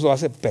 Dios lo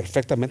hace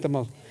perfectamente,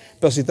 hermanos.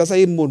 Pero si estás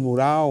ahí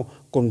murmurado,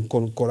 con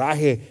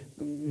coraje,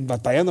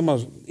 batallando,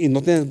 hermanos, y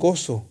no tienes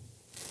gozo,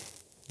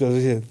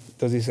 Dios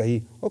dice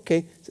ahí, ok,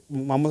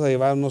 vamos a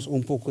llevarnos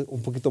un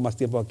poquito más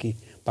tiempo aquí,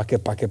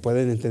 para que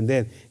puedan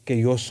entender que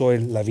yo soy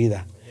la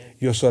vida.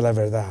 Yo soy la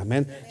verdad.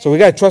 Amen. So we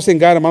got to trust in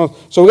God, hermanos.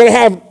 So we got to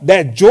have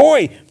that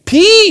joy,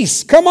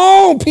 peace. Come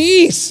on,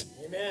 peace.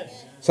 Amen.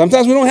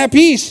 Sometimes we don't have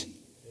peace.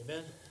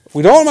 Amen.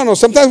 We don't, hermanos.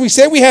 Sometimes we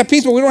say we have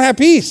peace, but we don't have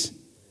peace.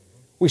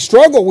 We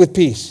struggle with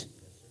peace.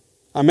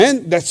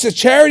 Amen. That's the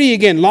charity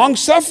again. Long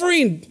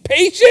suffering,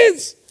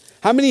 patience.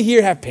 How many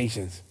here have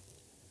patience?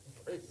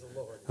 Praise the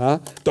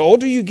Lord. The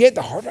older you get,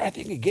 the harder I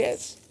think it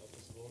gets.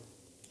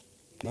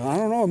 I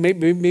don't know,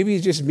 maybe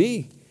it's just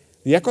me.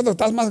 Ya cuando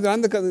estás más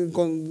grande,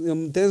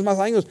 tienes más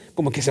años,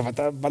 como que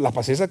la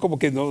paciencia como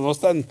que no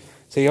están,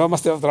 se lleva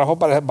más trabajo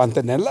para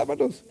mantenerla,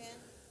 hermanos.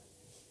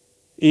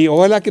 Y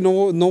ojalá que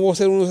no voy a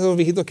ser uno de esos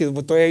viejitos que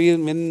estoy ahí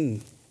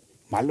bien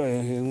malo.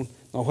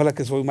 Ojalá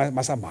que soy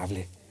más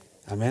amable.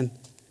 Amén.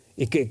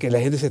 Y que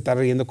la gente se está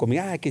riendo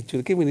conmigo. Ay, qué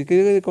chulo, qué bonito,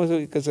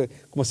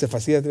 como se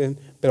fascina.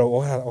 Pero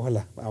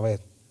ojalá, a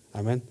ver.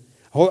 Amén.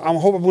 I'm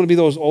hoping I'm going to be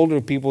those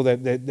older people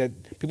that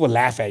people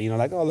laugh at,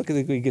 like, oh, look at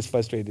he gets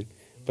frustrated.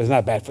 But it's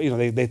not bad.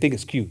 They think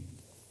it's cute.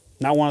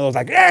 Not one of those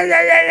like,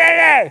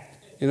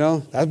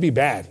 that'd be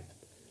bad.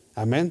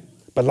 Amen.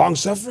 But long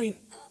suffering.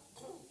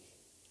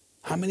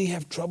 How many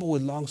have trouble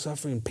with long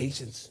suffering and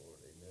patience?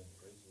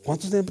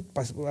 ¿Cuántos tienen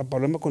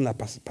problemas con la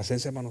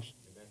paciencia, hermanos?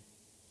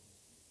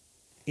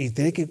 Y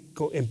tiene que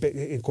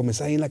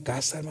comenzar ahí en la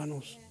casa,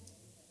 hermanos.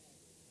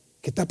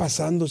 ¿Qué está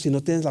pasando si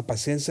no tienes la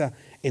paciencia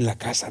en la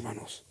casa,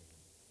 hermanos?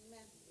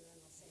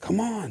 Come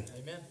on.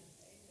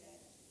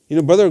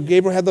 Brother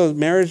Gabriel had those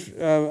marriage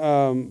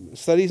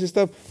studies and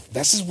stuff.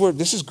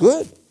 This is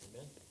good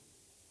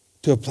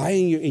to apply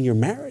in your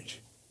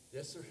marriage.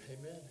 Yes, sir.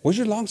 Amen. Where's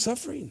your long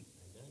suffering?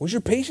 Where's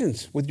your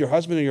patience with your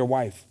husband or your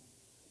wife,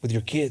 with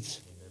your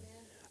kids?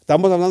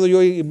 Estamos hablando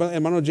yo y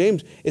hermano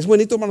James. Es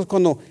bonito, hermanos,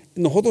 cuando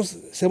nosotros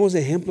hacemos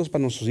ejemplos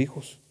para nuestros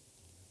hijos.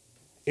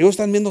 Ellos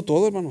están viendo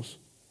todo, hermanos.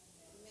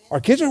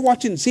 Our kids are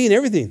seeing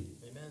everything.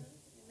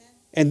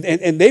 And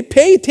they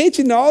pay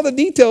attention to all the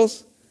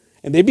details.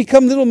 And they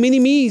become little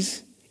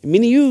mini-me's,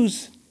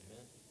 mini-yous.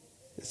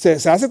 Se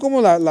hace como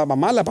la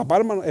mamá, el papá,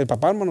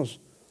 hermanos.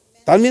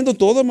 Están viendo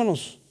todo,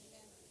 hermanos.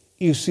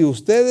 Y si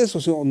ustedes o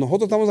si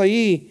nosotros estamos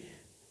ahí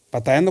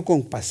batallando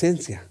con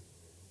paciencia,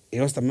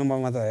 ellos también van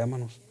a batallar,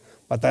 hermanos.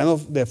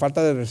 Batallando de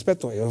falta de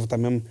respeto, ellos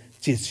también,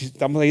 si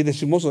estamos ahí de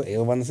chismosos,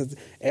 ellos van a ser.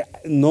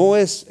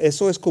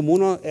 Eso es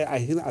común,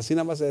 así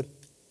nada va a ser.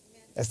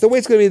 That's the way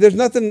it's going to be. There's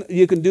nothing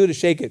you can do to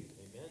shake it.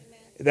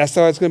 That's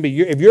how it's going to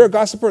be. If you're a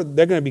gossiper,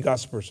 they're going to be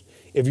gossipers.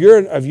 If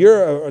you're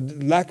a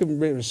lack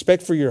of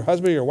respect for your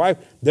husband or your wife,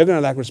 they're going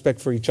to lack respect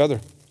for each other.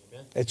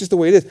 Amen. It's just the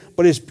way it is.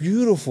 But it's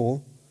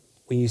beautiful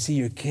when you see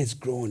your kids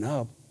growing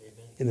up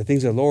in the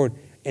things of the Lord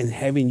and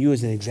having you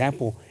as an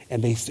example,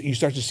 and you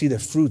start to see the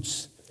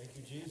fruits.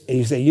 And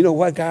you say, you know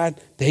what, God?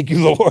 Thank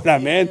you, Lord.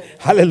 Amen.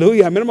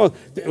 Hallelujah. Amen.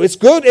 It's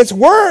good. It's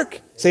work.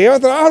 Se lleva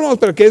trabajo, hermanos,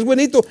 pero que es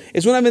bonito.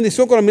 Es una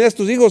bendición cuando miras a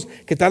tus hijos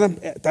que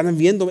están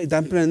viendo y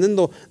están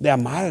aprendiendo de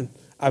amar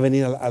a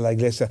venir a la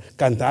iglesia,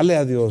 cantarle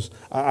a Dios,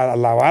 a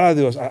alabar a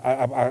Dios,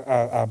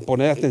 a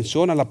poner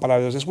atención a la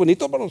palabra de Dios. Es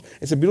bonito, hermanos.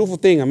 It's a beautiful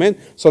thing. Amen.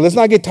 So let's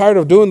not get tired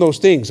of doing those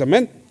things.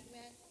 Amen.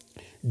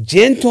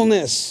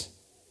 Gentleness.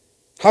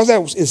 How's that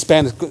in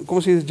Spanish?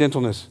 ¿Cómo se dice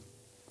gentleness?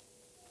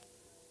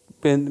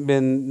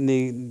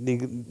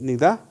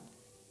 Benignidad.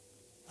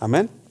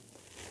 Amen.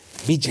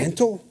 Be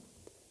gentle.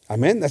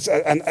 Amen. That's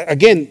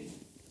again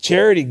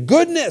charity,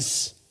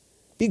 goodness.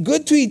 Be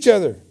good to each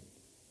other.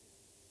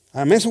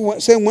 Amén.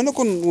 Sean buenos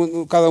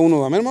con cada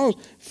uno. Amén, hermanos.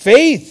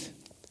 Faith.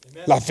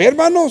 Amen. La fe,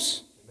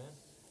 hermanos.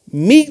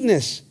 Amen.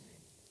 Meekness.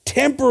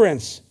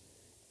 Temperance.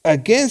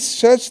 Against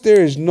such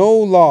there is no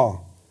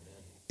law.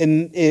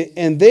 And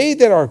they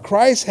that are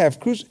Christ have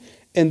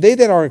crucified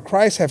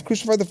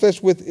the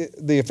flesh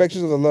with the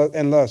affections of the lust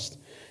and lust.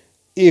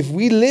 If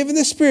we live in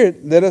the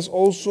Spirit, let us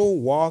also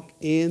walk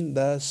in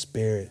the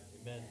Spirit.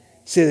 Amen.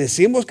 Si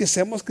decimos que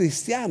somos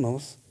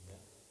cristianos,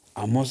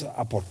 vamos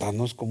a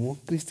portarnos como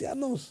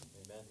cristianos.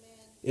 Amen.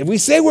 If we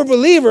say we're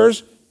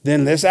believers,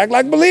 then let's act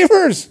like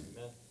believers.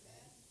 Amen.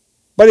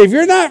 But if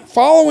you're not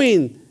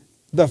following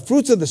the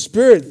fruits of the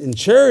Spirit in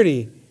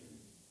charity,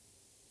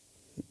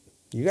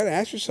 you got to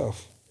ask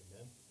yourself.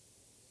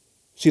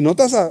 Si no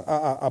estás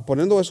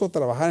poniendo eso a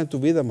trabajar en tu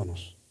vida,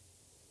 hermanos,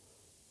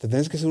 te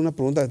tienes que hacer una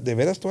pregunta: ¿de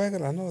veras estoy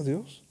agradando a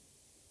Dios?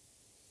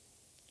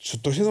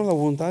 ¿Estoy haciendo la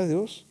voluntad de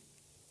Dios?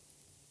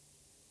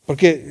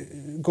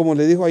 Porque, como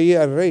le dijo ahí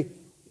al rey,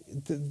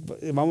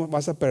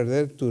 vas a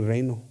perder tu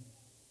reino.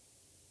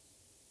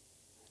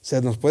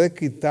 Se nos puede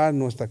quitar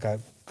nuestra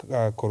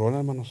corona,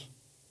 hermanos.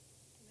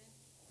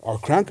 Our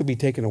crown could be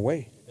taken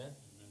away.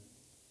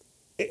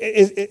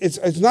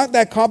 It's not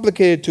that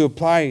complicated to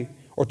apply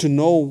or to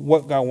know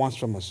what God wants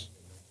from us.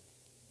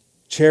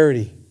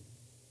 Charity.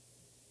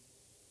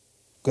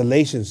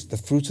 Galatians, the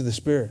fruits of the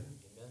Spirit.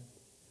 Amen.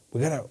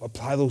 We got to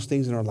apply those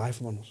things in our life,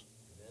 hermanos.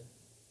 Amen.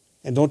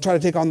 And don't try to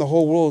take on the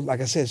whole world. Like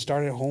I said,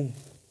 start at home.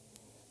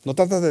 No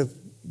tratas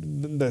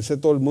de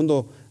hacer todo el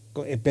mundo.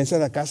 Piensa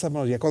en la casa,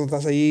 hermanos. Ya cuando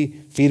estás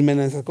ahí firme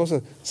en esas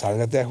cosas,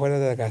 sálgate afuera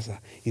de la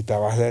casa y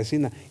trabaja en la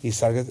vecina y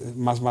salga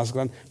más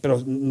grande.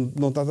 Pero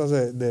no tratas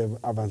de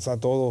avanzar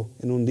todo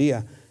en un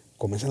día.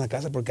 Comienza en la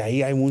casa porque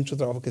ahí hay mucho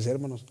trabajo que hacer,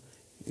 hermanos.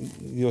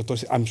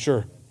 I'm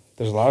sure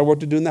there's a lot of work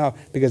to do now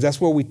because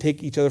that's where we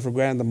take each other for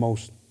granted the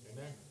most.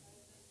 Amen.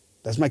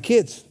 That's my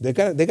kids. They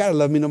gotta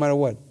love me no matter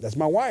what. That's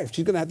my wife.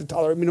 She's gonna have to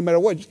tolerate me no matter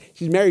what.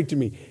 She's married to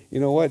me. You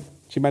know what?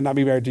 She might not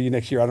be married to you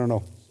next year. I don't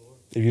know.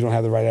 If you don't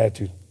have the right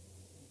attitude.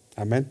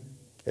 Amén.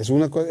 Es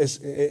una cosa.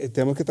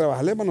 Tenemos que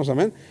trabajarle, hermanos.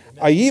 Amén.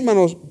 Allí,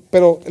 hermanos.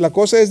 Pero la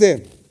cosa es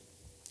de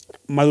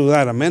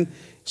madurar, amén.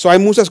 So, hay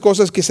muchas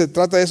cosas que se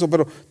trata de eso,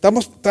 pero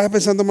estaba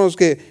pensando, hermanos,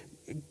 que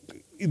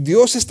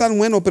Dios es tan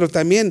bueno, pero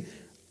también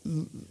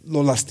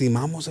lo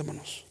lastimamos,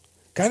 hermanos.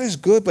 God is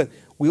good, but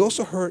we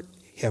also hurt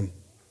Him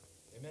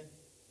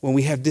when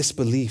we have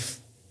disbelief.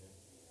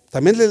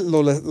 También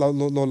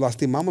lo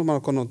lastimamos,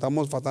 hermanos, cuando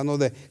estamos tratando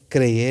de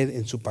creer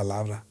en su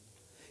palabra,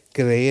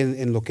 creer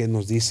en lo que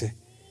nos dice.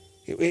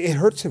 It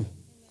hurts Him.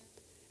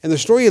 And the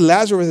story of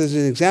Lazarus is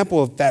an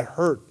example of that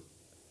hurt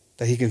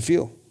that he can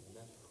feel.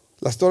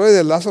 La historia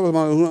de Lázaro,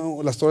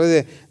 hermano, la historia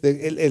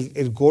de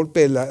el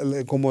golpe,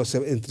 como se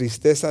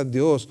entristece a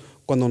Dios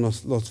cuando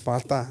nos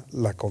falta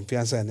la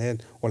confianza en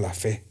Él o la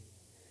fe,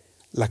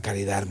 la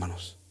caridad,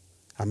 hermanos.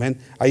 Amén.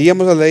 Ahí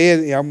vamos a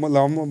leer,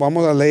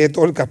 vamos a leer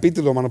todo el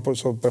capítulo, hermano, por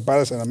eso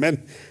prepárense,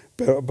 amén.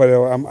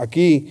 Pero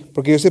aquí,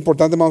 porque es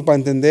importante, hermanos, para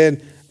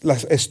entender la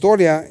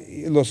historia,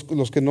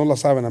 los que no la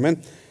saben, amén.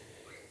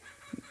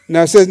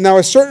 Now it says, now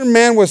a certain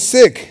man was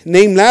sick,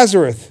 named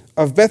Lazarus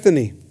of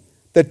Bethany,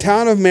 the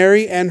town of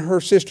Mary and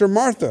her sister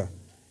Martha.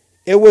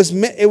 It was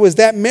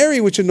that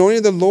Mary which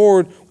anointed the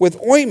Lord with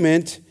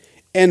ointment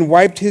and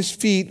wiped his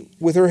feet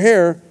with her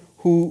hair,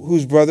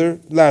 whose brother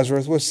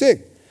Lazarus was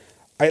sick.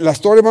 La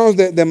historia, hermanos,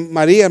 de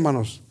María,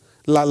 hermanos,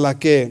 la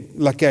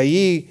que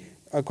allí,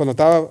 cuando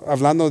estaba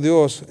hablando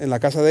Dios en la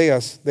casa de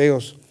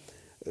ellos,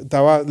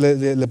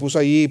 le puso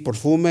allí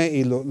perfume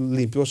y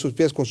limpió sus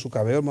pies con su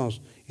cabello,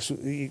 hermanos.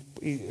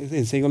 Y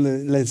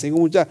le enseñó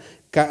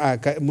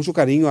mucho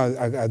cariño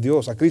a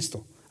Dios, a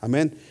Cristo.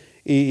 Amén.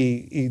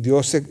 Y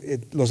Dios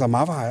los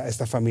amaba a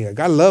esta familia.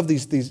 God loved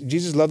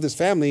Jesus loved this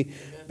family.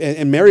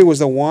 And Mary was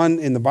the one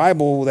in the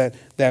Bible that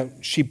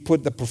she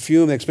put the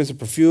perfume, the expensive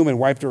perfume, and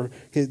wiped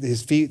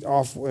his feet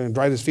off and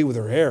dried his feet with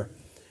her hair.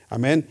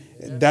 Amen.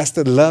 Yeah. That's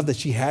the love that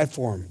she had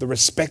for him, the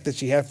respect that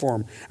she had for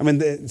him. I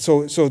mean,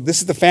 so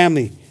this is the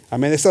family.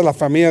 Amen. Esta es la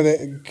familia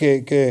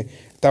que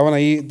estaban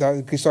ahí.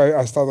 Cristo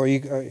ha estado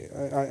ahí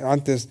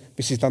antes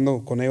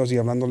visitando con ellos y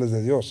hablándoles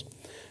de Dios.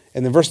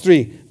 And then verse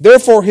 3,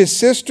 therefore his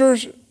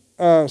sisters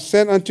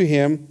sent unto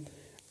him,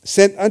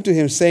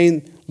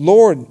 saying,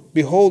 Lord,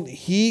 behold,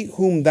 he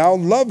whom thou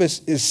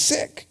lovest is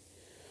sick.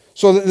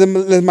 So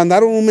les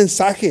mandaron un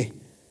mensaje,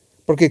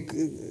 porque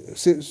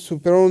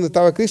supieron dónde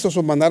estaba Cristo,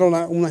 so mandaron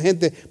a una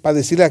gente para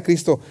decirle a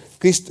Cristo,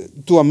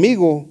 tu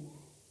amigo,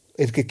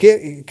 el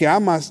que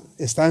amas,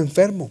 está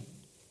enfermo.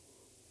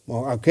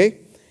 Okay?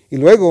 Y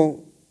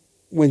luego,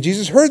 when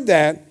Jesus heard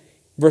that,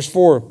 verse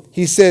 4,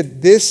 he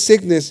said, this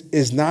sickness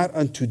is not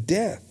unto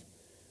death,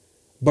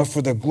 but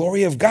for the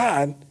glory of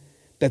God,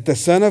 that the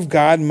Son of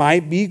God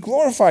might be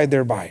glorified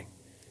thereby.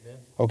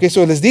 Okay,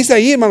 so les dice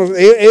ahí, hermanos,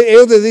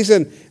 ellos les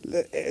dicen,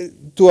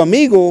 tu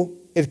amigo,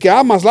 el que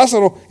amas,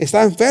 Lázaro,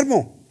 está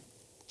enfermo.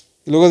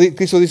 Y luego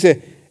Cristo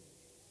dice,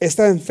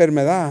 esta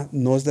enfermedad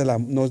no es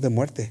de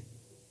muerte,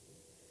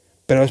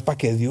 pero es para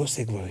que Dios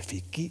se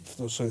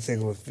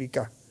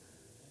glorifica.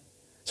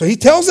 So he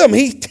tells them,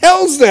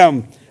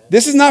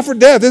 this is not for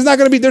death. There's not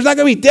going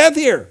to be death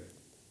here.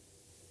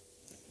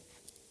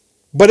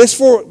 But it's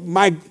for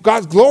my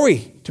God's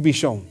glory to be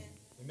shown.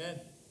 Amen.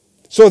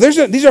 So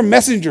these are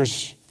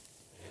messengers.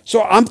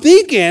 So I'm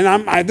thinking,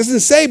 it doesn't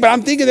say, but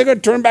I'm thinking they're going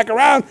to turn back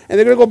around and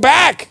they're going to go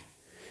back.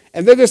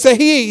 And they're going to say,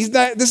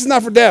 this is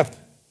not for death.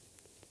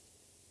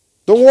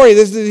 Don't worry,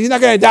 he's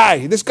not going to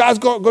die. This God's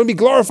going to be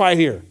glorified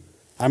here.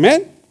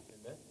 Amen?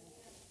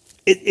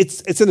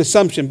 It's an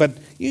assumption, but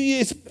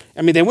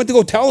they went to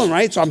go tell him,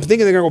 right? So I'm thinking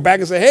they're going to go back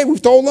and say, hey,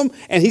 we've told him,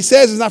 and he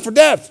says it's not for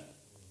death.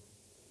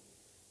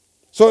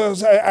 So,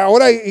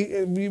 ahora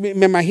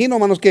me imagino,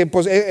 hermanos, que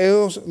pues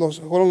ellos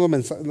fueron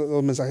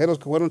los mensajeros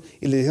que fueron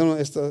y le dijeron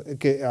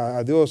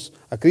a Dios,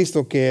 a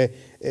Cristo, que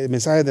el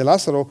mensaje de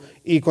Lázaro,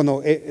 y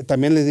cuando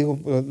también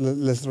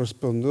les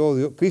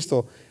respondió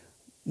Cristo,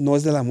 no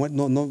es de la muerte,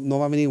 no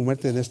va a venir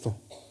muerte en esto,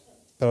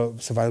 pero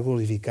se va a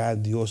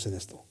glorificar Dios en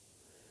esto.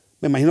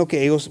 Me imagino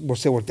que ellos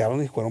se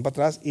voltearon y fueron para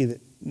atrás y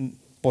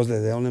pues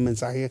le dieron el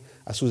mensaje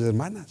a sus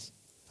hermanas.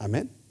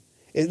 Amén.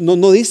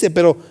 No dice,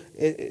 pero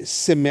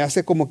se me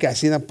hace como que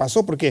así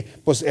pasó, porque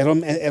pues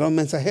eran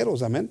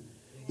mensajeros, amén.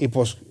 Y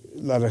pues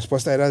la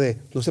respuesta era de,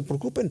 no se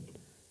preocupen,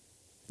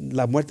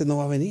 la muerte no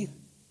va a venir.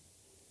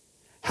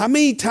 How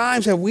many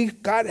times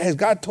has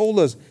God told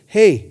us,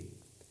 hey,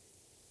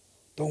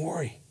 don't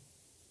worry,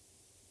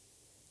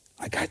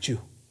 I got you.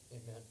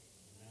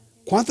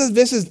 ¿Cuántas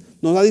veces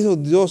nos ha dicho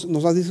Dios,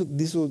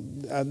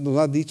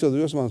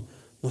 hermanos,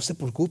 no se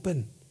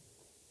preocupen,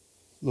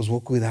 los voy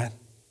a cuidar,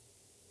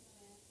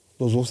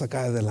 los voy a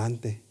sacar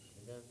adelante,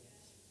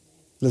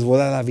 les voy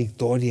a dar la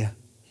victoria?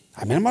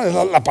 Amén, hermano,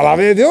 esa es la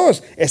palabra de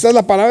Dios. Esa es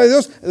la palabra de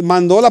Dios.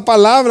 Mandó la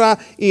palabra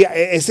y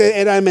ese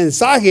era el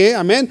mensaje.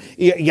 Amén.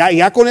 Y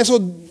ya con eso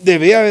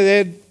debía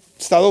haber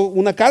estado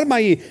una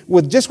calma. Y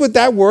just with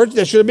that word,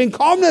 there should have been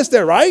calmness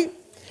there, right?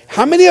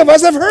 How many of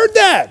us have heard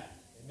that?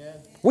 Amen.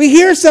 We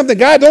hear something.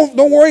 God,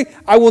 don't worry.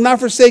 I will not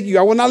forsake you.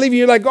 I will not leave you.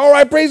 You're like, all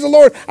right, praise the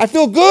Lord. I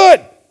feel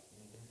good.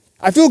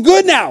 I feel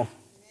good now.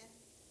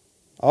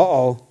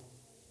 Uh-oh.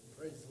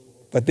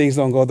 But things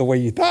don't go the way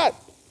you thought.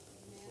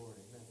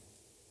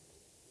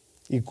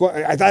 Y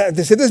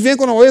te sientes bien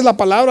cuando oyes la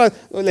palabra,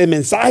 el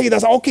mensaje, y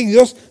das, ok,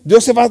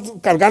 Dios se va a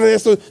cargar de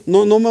esto,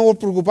 no me voy a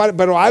preocupar,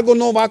 pero algo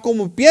no va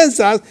como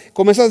piensas,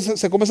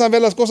 se comienzan a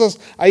ver las cosas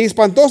ahí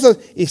espantosas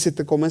y se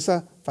te comienza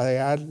a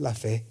fallar la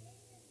fe.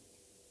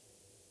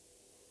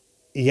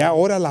 Y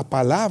ahora la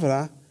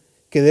palabra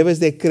que debes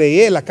de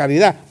creer, la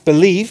caridad,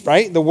 believe,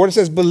 right? The word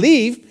says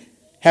believe,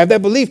 have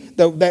that belief.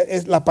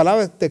 La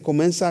palabra te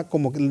comienza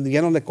como que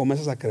ya no le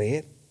comienzas a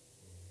creer.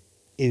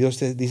 Y Dios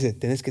te dice,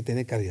 tienes que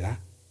tener caridad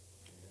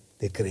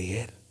de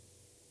creer.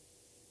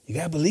 You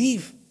gotta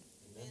believe.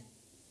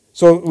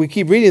 So we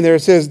keep reading there.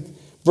 It says,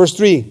 verse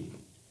 3.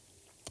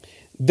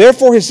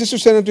 Therefore his sister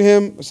said unto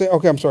him,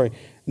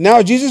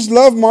 Now Jesus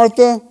loved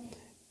Martha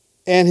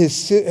and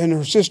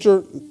her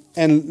sister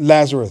and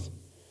Lazarus.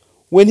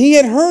 When he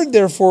had heard,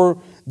 therefore,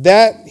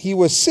 that he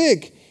was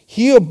sick,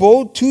 he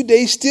abode 2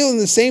 days still in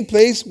the same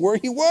place where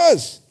he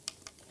was.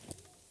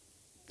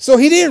 So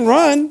he didn't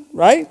run,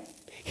 right?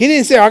 He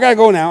didn't say, I gotta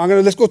go now.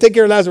 Let's go take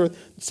care of Lazarus.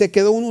 Se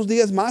quedó unos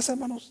días más,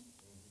 hermanos,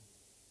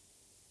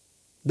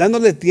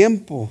 dándole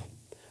tiempo,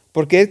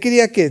 porque él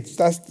quería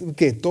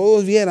que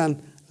todos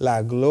vieran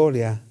la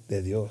gloria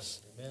de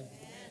Dios.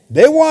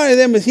 He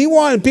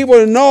wanted people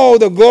to know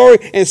the glory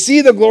and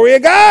see the glory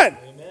of God.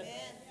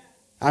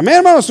 Amén,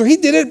 hermanos. So he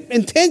did it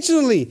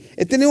intentionally.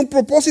 Él tenía un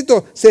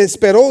propósito. Se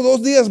esperó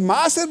 2 días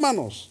más,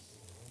 hermanos,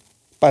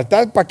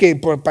 para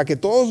que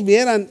todos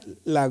vieran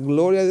la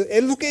gloria de Dios.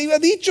 Es lo que había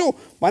dicho.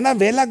 Van a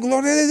ver la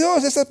gloria de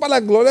Dios. Esa es para la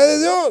gloria de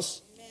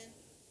Dios.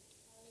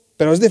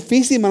 Pero es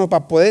difícil, hermano,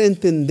 para poder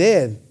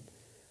entender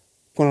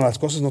cuando las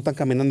cosas no están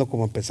caminando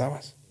como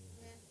pensabas.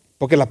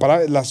 Porque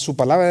su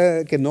palabra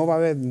es que no va a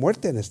haber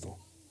muerte en esto.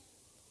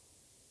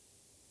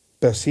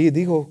 Pero sí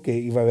dijo que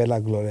iba a haber la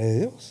gloria de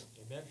Dios.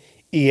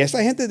 Y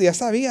esa gente ya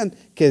sabían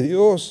que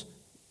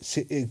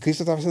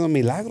Cristo estaba haciendo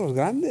milagros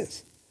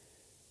grandes.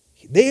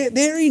 They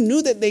already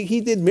knew that he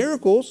did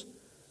miracles.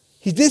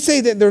 He did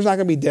say that there's not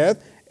going to be death,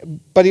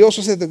 but he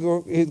also said that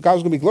God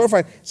was going to be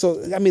glorified. So,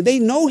 they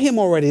know him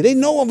already. They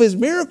know of his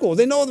miracles.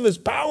 They know of his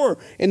power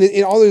and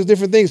all those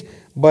different things.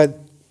 But,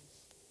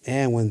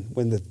 man,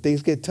 when the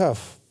things get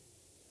tough,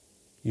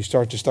 you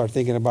start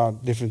thinking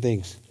about different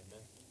things.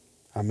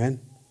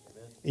 Amen.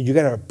 And you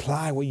got to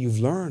apply what you've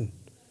learned.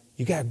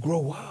 You got to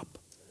grow up.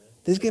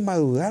 Tienes que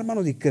madurar,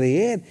 hermanos, y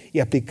creer y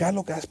aplicar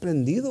lo que has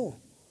aprendido.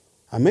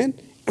 Amén.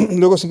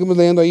 Luego seguimos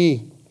leyendo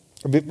ahí.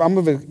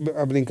 Vamos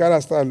a brincar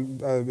hasta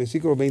el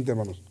versículo 20,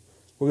 hermanos.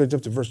 We're going to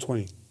jump to verse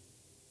 20.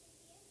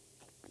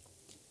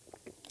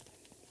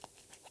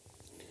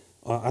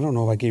 I don't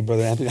know if I gave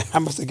Brother Anthony. I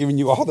must have given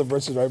you all the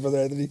verses, right, Brother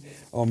Anthony?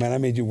 Oh, man, I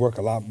made you work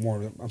a lot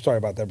more. I'm sorry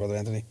about that, Brother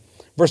Anthony.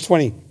 Verse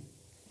 20.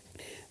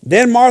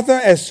 Then Martha,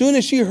 as soon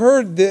as she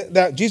heard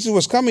that Jesus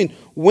was coming,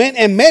 went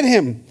and met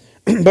him.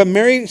 But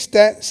Mary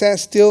sat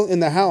still in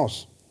the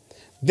house.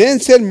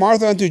 Then said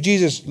Martha unto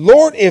Jesus,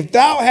 Lord, if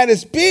thou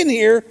hadst been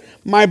here,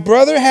 my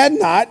brother had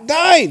not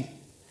died.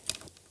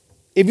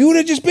 If you would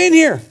have just been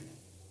here.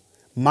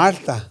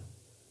 Marta.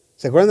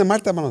 ¿Se acuerdan de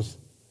Marta, hermanos?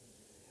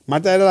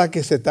 Marta era la que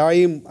estaba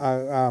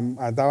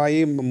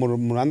ahí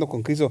murmurando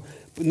con Cristo.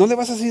 No le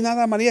vas a decir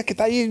nada a María, que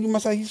está ahí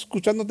más ahí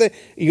escuchándote.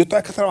 Y yo estoy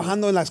acá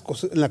trabajando en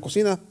la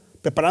cocina,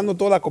 preparando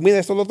toda la comida,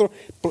 esto, lo otro.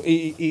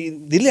 Y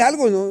dile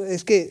algo, ¿no?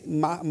 Es que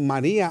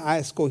María ha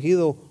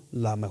escogido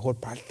la mejor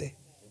parte.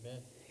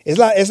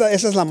 Esa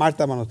es la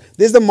Marta, hermanos.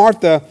 This is the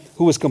Martha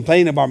who was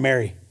complaining about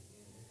Mary.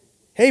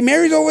 Hey,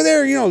 Mary's over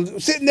there,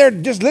 sitting there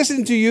just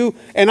listening to you,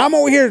 and I'm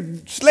over here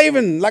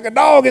slaving like a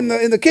dog in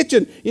the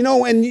kitchen,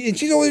 and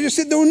she's over there just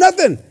sitting doing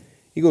nothing.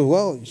 He goes,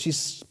 well,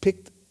 she's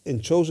picked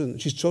and chosen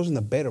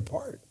the better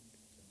part.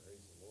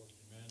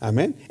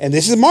 Amen. And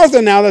this is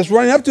Martha now that's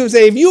running up to him and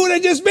saying, if you would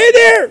have just been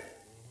here.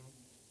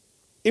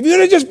 If you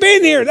would have just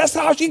been here. That's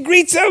how she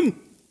greets him.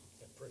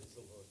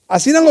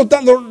 Así no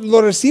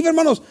lo recibe,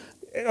 hermanos.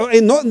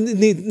 No,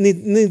 ni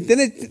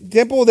tiene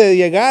tiempo de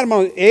llegar,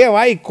 hermano. Ella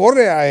va y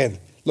corre a él.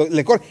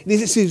 Le corre.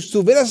 Dice, si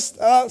hubieras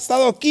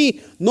estado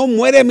aquí, no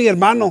muere mi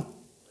hermano.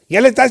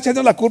 Ya le está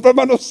echando la culpa,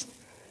 hermanos.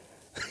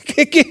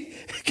 ¿Qué?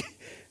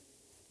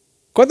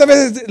 ¿Cuántas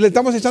veces le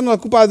estamos echando la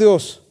culpa a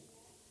Dios?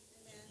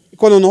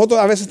 Cuando nosotros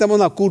a veces tenemos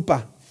la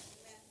culpa.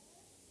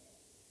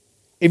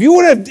 If you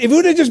would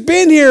have just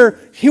been here,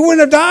 he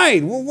wouldn't have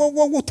died.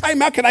 What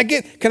time out can I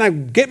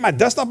get my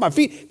dust off my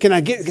feet? Can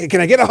I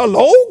get a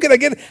hello?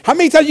 How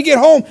many times you get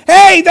home?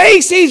 Hey, the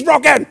AC's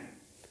broken.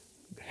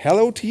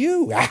 Hello to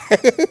you.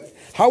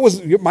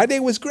 My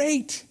day was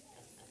great.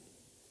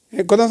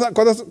 ¿Cuántos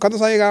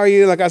han llegado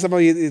ahí a la casa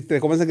y te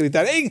comienzan a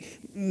gritar, hey,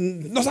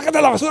 no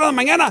sacaste la basura de la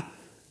mañana?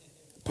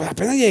 Pues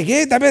apenas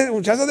llegué, dame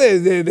un chance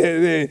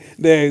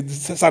de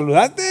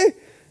saludarte.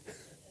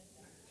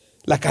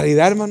 La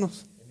caridad,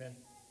 hermanos.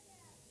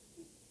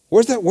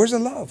 Where's the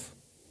love?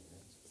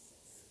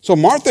 So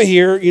Martha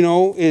here,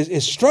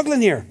 is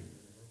struggling here.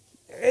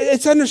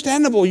 It's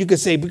understandable, you could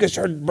say, because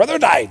her brother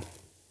died.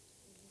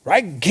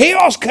 Right?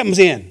 Chaos comes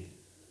in.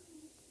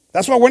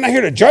 That's why we're not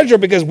here to judge her,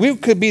 because we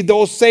could be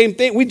those same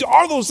things. We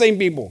are those same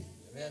people.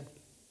 Amen.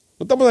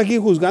 No estamos aquí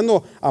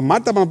juzgando a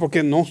Marta, hermano,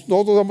 porque no,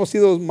 nosotros hemos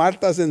sido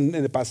Martas en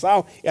el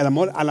pasado y al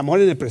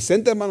amor en el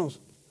presente, hermanos.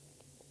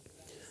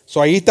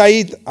 So ahí está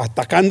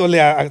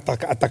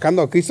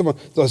atacando a Cristo.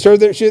 So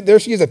there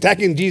she is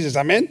attacking Jesus.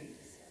 Amen.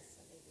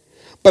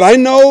 But I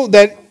know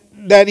that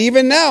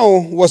even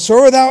now,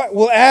 whatsoever thou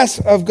wilt ask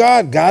of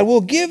God, God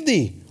will give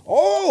thee.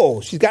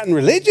 Oh, she's gotten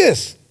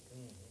religious.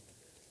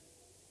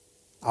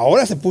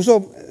 Ahora se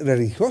puso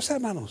religiosa,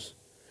 hermanos.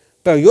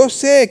 Pero yo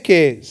sé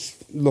que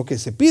lo que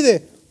se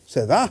pide,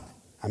 se da.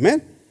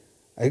 Amen.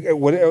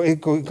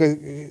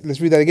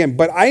 Let's read that again.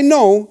 But I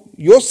know,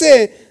 yo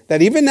sé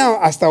that even now,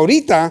 hasta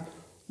ahorita,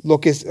 lo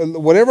que,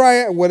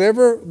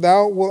 whatever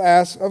thou will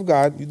ask of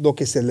God, lo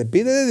que se le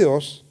pide de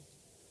Dios,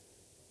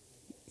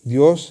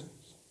 Dios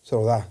se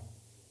lo da.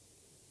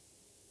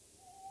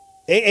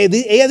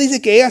 Ella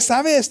dice que ella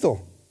sabe esto.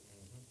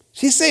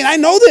 She's saying, I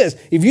know this.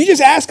 If you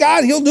just ask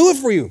God, He'll do it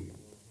for you.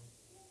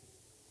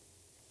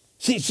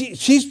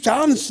 She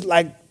sounds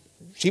like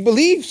she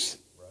believes.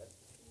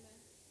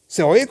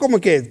 Se oye como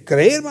que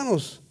cree,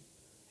 hermanos,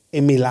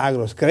 en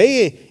milagros,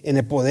 cree en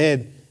el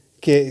poder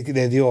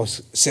de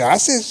Dios. Se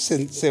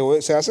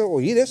hace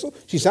oír eso.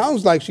 She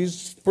sounds like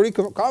she's pretty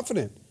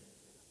confident.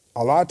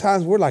 A lot of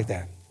times we're like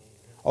that.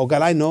 Oh,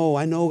 God, I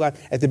know, God.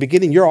 At the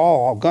beginning, you're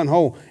all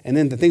gun-ho, and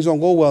then the things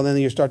don't go well, and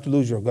then you start to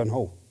lose your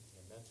gun-ho.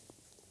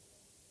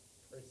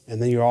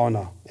 And then you're all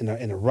in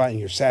a rut, and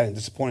you're sad and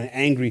disappointed and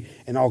angry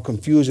and all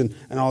confused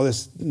and all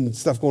this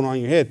stuff going on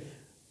in your head.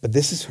 But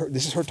this is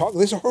her talk.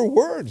 These are her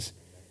words.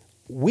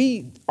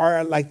 We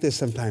are like this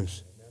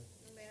sometimes.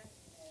 Amen.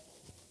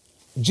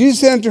 Jesus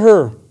said unto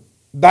her,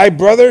 thy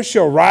brother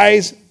shall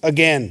rise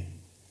again.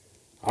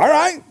 All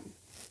right.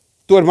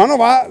 Tu hermano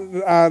va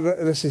a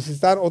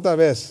resucitar otra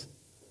vez.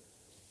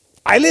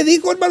 Ahí le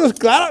dijo, hermanos,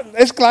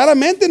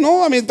 claramente,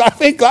 ¿no? A mí está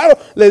bien claro.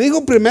 Le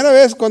dijo primera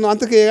vez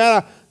antes que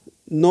llegara,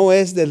 no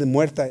es de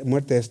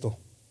muerte esto.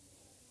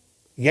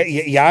 Ya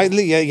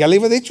le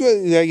iba dicho,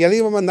 ya le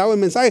iba mandado el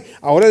mensaje.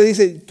 Ahora le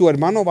dice, tu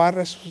hermano va a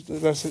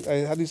resucitar,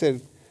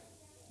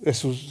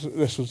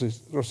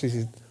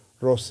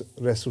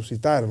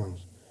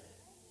 hermanos.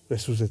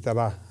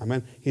 Resucitará.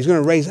 Amen. He's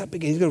going to raise up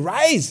again. He's going to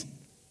rise.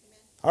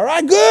 All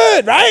right,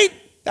 good, right?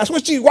 That's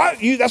what you want.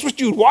 That's what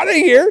you want to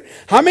hear.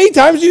 How many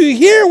times do you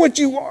hear what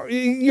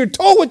you're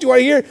told what you want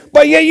to hear,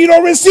 but yet you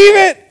don't receive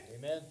it?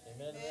 Amen.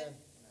 Amen.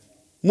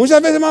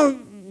 Muchas veces, hermanos,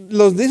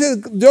 los dice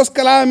Dios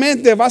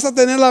claramente, vas a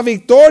tener la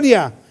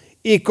victoria.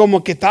 Y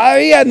como que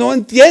todavía no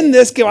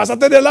entiendes que vas a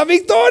tener la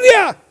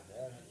victoria.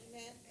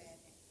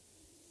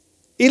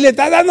 Y le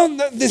está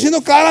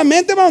diciendo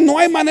claramente, hermano, no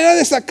hay manera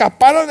de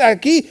escapar de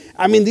aquí.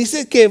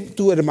 Dice que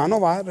tu hermano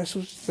va a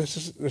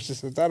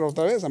resucitar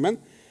otra vez. Amén.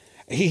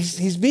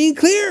 He's being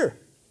clear.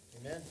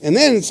 Amen. And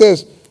then it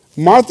says,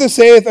 Martha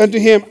saith unto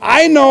him,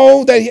 I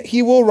know that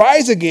he will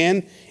rise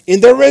again in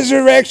the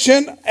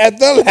resurrection at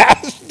the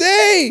last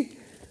day.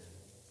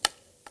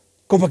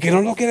 Como que no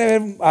lo quiere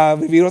ver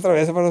vivir otra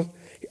vez, hermanos.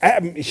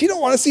 She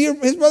don't want to see her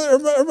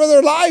brother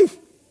alive.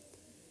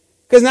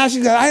 Because now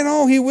she's like, I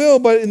know he will,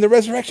 but in the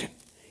resurrection.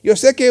 Yo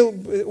sé que,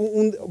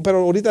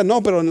 pero ahorita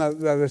no, pero en la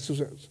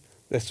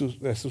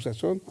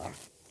resurrección.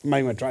 I'm not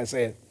even trying to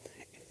say it.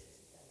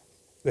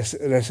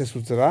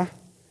 Resucitará.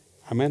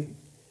 Amén.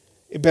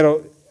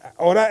 Pero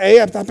ahora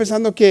ella está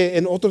pensando que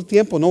en otro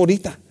tiempo, no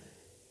ahorita.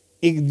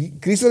 Y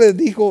Cristo le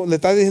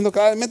está diciendo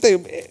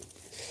claramente,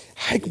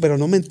 ay, pero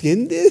no me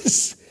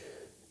entiendes.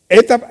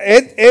 Él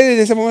en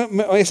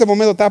ese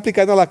momento está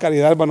aplicando la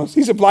caridad, hermanos.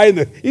 Jesus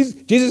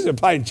is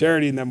applying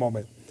charity in that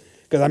moment.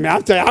 Because I'm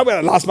telling you, I would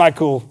have lost my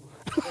cool.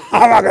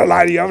 I'm not going to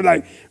lie to you. I'm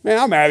like, man,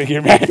 I'm out of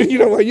here, man. You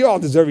know what? You all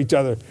deserve each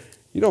other.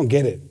 You don't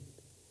get it.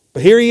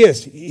 But here he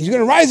is. He's going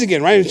to rise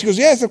again, right? And she goes,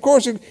 yes, of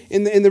course,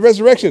 in the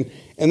resurrection.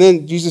 And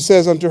then Jesus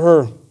says unto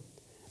her,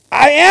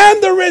 I am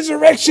the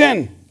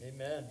resurrection.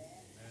 Amen.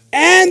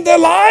 And the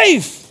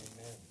life.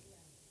 Amen.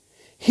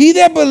 He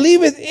that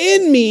believeth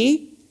in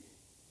me,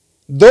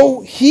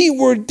 though he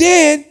were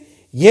dead,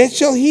 yet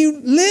shall he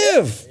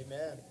live.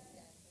 Amen.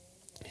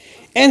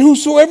 And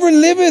whosoever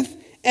liveth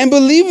and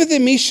believeth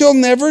in me shall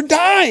never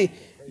die.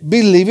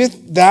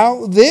 Believeth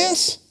thou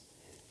this?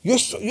 Yo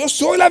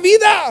soy la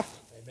vida.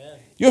 Amen.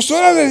 Yo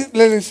soy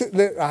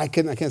I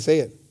can't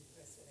say it.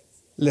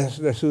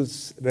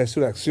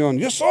 Resurrección.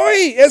 Yo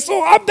soy eso.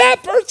 I'm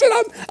that person.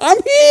 I'm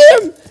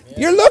him. Amen.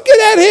 You're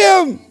looking at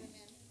him. Amen.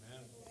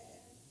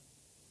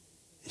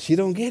 She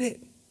don't get it.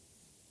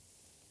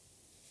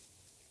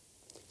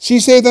 She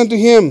said unto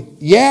him,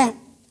 yeah,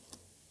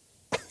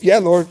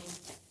 Lord.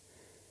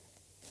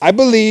 I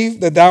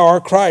believe that thou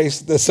art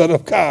Christ, the Son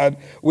of God,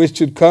 which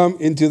should come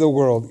into the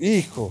world.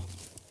 Hijo.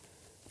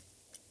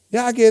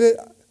 Yeah, I get it.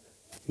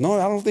 No,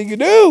 I don't think you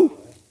do.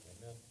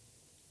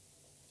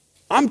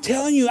 I'm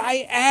telling you,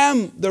 I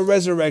am the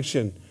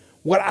resurrection.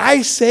 What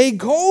I say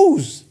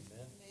goes.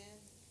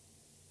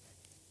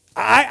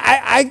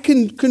 I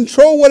can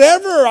control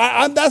whatever.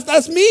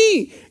 That's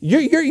me.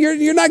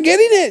 You're not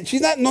getting it. She's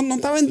not. No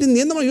estaba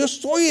entendiendo. Yo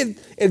soy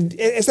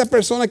esa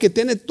persona que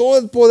tiene todo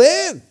el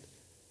poder.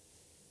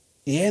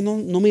 Y ella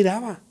no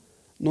miraba,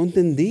 no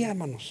entendía,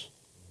 hermanos.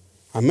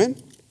 Amen.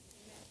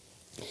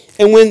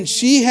 And when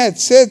she had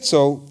said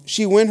so,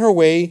 she went her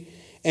way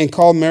and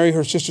called Mary,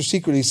 her sister,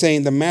 secretly,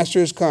 saying, the master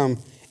is come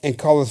and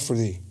calleth for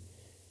thee.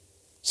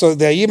 So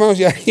de ahí, hermanos,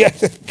 ya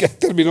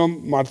terminó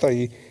Marta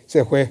y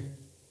se fue.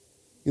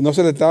 Y no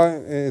se le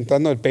estaba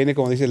entrando el peine,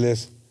 como dice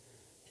Les.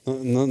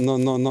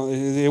 No.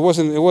 It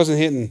wasn't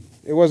hitting.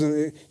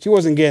 She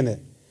wasn't getting it.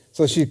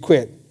 So she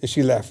quit and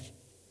she left.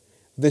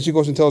 Then she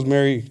goes and tells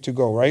Mary to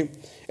go, right?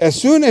 As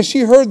soon as she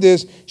heard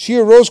this, she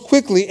arose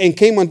quickly and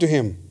came unto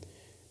him.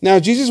 Now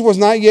Jesus was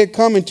not yet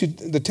come into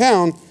the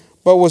town,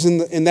 but was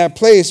in that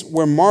place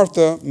where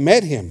Martha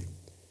met him.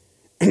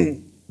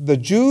 The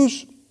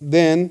Jews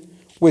then,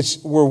 which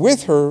were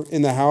with her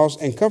in the house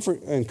and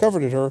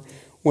comforted her,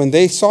 when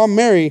they saw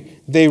Mary,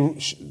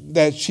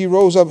 that she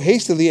rose up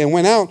hastily and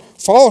went out,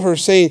 followed her,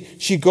 saying,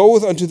 she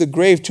goeth unto the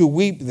grave to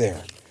weep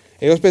there.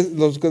 Los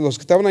que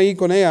estaban ahí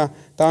con ella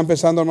estaban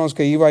pensando, hermanos,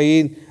 que iba a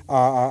ir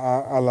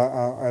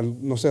a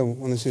no sé,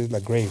 ¿dónde dice la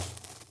grave?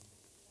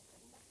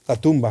 La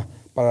tumba,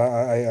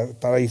 para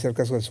estar ahí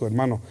cerca de su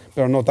hermano.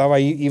 Pero no,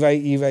 iba a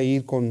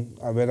ir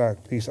a ver a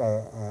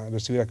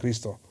recibir a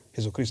Cristo,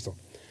 Jesucristo.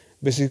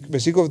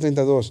 Versículo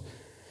 32.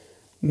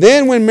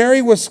 Then when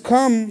Mary was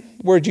come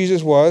where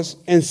Jesus was,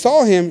 and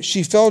saw him,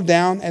 she fell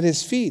down at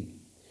his feet,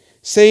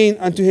 saying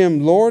unto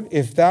him, Lord,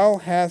 if thou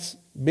hadst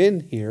been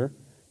here,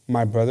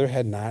 my brother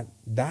had not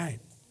died.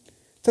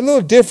 It's a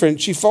little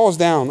different. She falls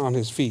down on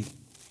his feet.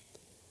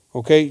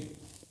 Okay?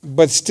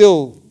 But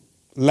still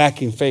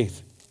lacking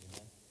faith.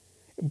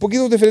 Un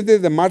poquito diferente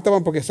de Marta,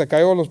 porque se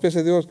cayó a los pies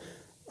de Dios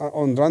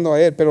honrando a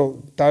él,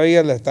 pero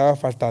todavía le estaba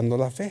faltando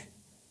la fe.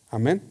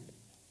 Amen.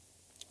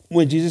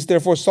 When Jesus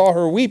therefore saw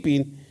her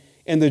weeping,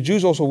 and the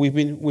Jews also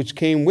weeping, which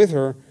came with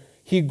her,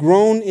 he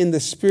groaned in the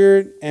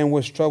spirit and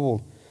was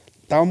troubled.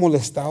 Estaba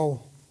molestado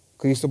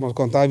Cristo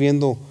cuando estaba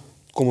viendo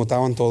cómo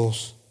estaban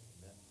todos.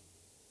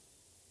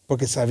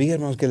 Porque sabía,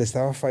 hermanos, que le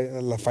estaba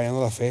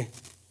fallando la fe.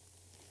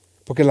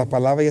 Porque la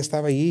palabra ya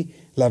estaba ahí,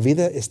 la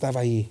vida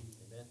estaba ahí.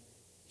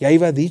 Ya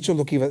iba dicho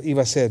lo que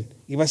iba a ser.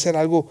 Iba a ser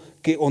algo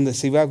que donde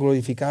se iba a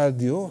glorificar a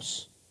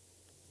Dios.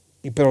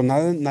 Pero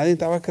nadie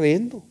estaba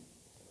creyendo.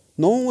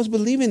 No one was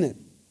believing it.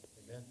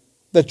 Amen.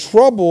 The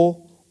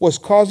trouble was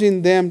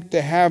causing them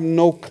to have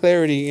no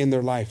clarity in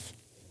their life.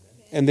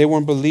 Amen. And they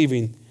weren't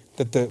believing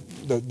that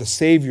the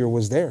Savior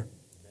was there.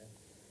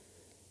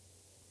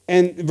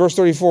 Amen. And verse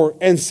 34,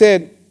 and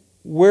said,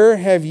 where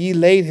have ye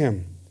laid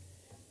him?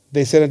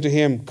 They said unto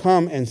him,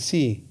 come and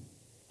see.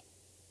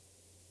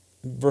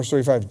 Verse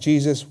 35,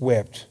 Jesus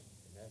wept.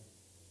 Amen.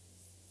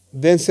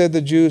 Then said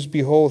the Jews,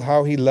 behold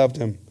how he loved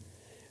him.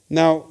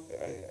 Now,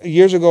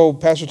 years ago,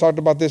 Pastor talked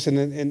about this,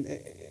 and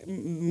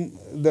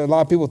a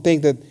lot of people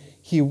think that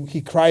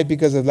he cried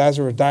because of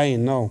Lazarus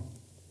dying. No.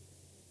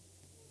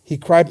 He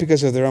cried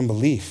because of their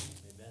unbelief.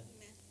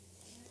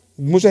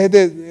 Amen. Mucha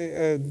gente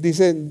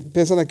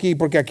piensan aquí,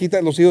 porque aquí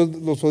los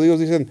judíos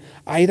dicen,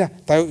 mira,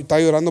 está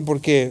llorando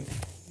porque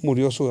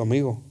murió su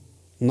amigo.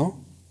 No.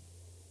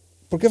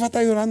 ¿Por qué va a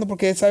estar llorando?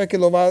 Porque él sabe que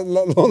lo va a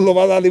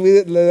dar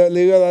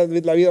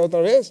la vida otra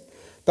vez.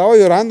 Estaba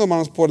llorando,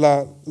 hermanos, por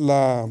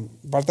la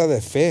falta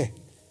de fe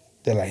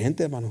de la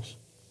gente, hermanos.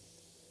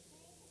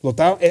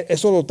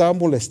 Eso lo estaba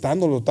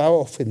molestando, lo estaba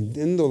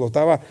ofendiendo, lo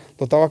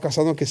estaba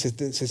causando que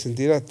se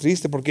sintiera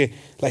triste, porque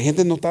la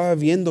gente no estaba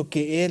viendo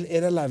que él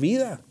era la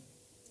vida.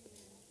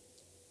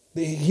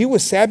 He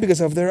was sad because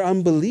of their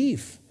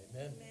unbelief.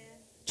 Amen.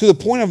 To the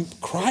point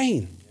of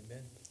crying.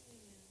 Amen.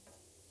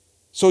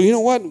 So you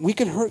know what? We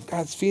can hurt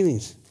God's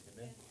feelings.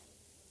 Amen.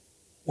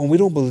 When we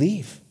don't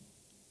believe.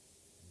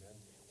 Amen.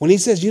 When he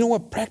says, you know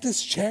what?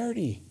 Practice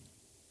charity.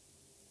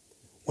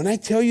 When I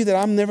tell you that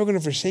I'm never going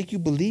to forsake you,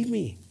 believe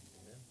me.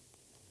 Amen.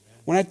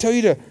 When I tell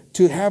you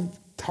to have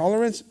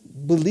tolerance,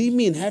 believe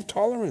me and have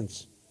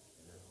tolerance.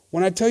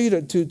 When I tell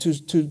you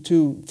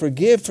to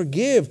forgive,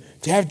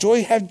 to have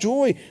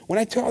joy. When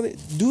I tell you,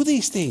 do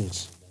these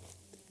things.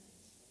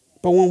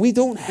 But when we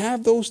don't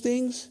have those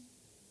things,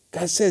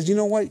 God says, you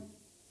know what?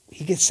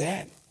 He gets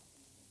sad.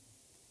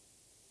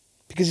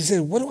 Because he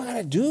says, what do I got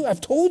to do?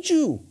 I've told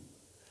you.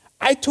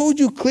 I told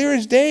you clear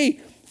as day,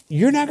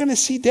 you're not going to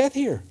see death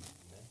here.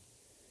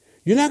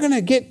 You're not going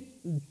to get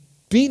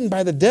beaten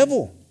by the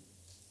devil.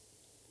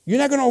 You're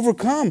not going to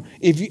overcome.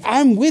 If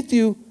I'm with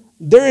you,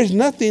 there is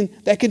nothing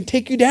that can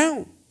take you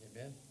down.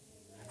 Amen.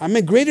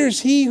 Amen. Greater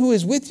is he who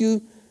is with you.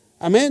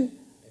 Amen.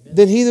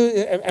 Than he.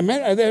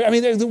 Amen. I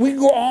mean, we can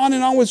go on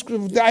and on with.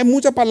 Hay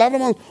muchas palabras,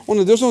 man,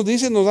 donde Dios nos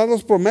dice, nos da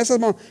las promesas,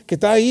 man, que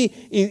está ahí.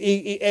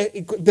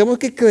 Y tenemos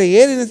que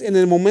creer en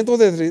el momento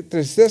de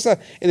tristeza,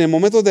 en el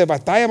momento de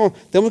batalla, man.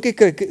 Tenemos que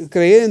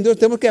creer en Dios,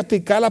 tenemos que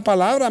aplicar la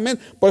palabra, amén.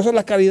 Por eso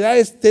la caridad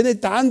tiene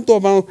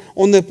tanto, man,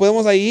 donde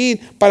podemos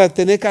ir para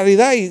tener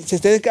caridad, y se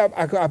tiene que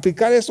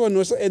aplicar eso en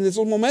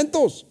esos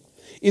momentos.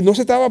 Y no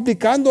se estaba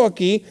aplicando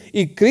aquí,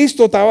 y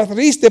Cristo estaba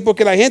triste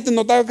porque la gente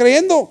no estaba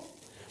creyendo.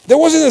 There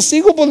wasn't a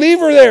single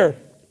believer there.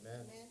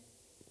 Amen.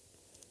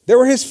 They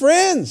were his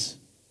friends.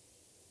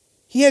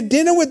 He had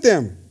dinner with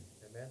them.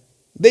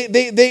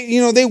 Amen.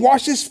 They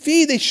washed his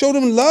feet. They showed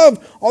him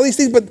love. All these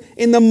things. But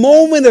in the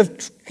moment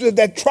of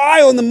that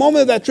trial, in the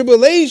moment of that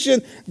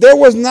tribulation, there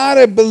was not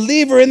a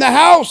believer in the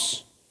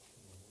house.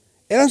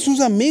 Eran sus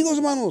amigos,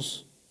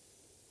 hermanos.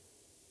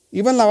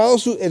 Iban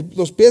lavados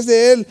los pies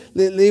de él,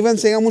 le iban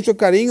enseñando mucho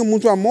cariño,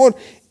 mucho amor.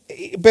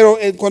 Pero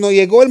cuando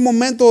llegó el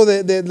momento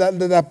de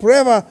la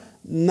prueba,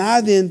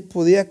 nadie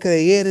podía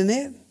creer en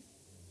él.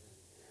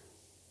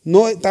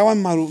 No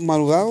estaban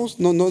madurados,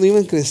 no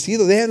iban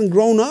crecidos. They hadn't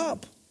grown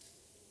up.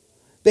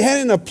 They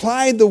hadn't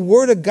applied the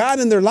word of God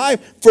in their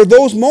life for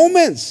those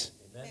moments.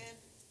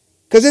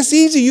 Because it's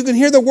easy. You can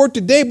hear the word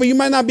today, but you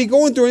might not be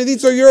going through anything,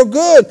 so you're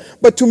good.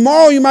 But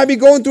tomorrow you might be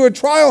going through a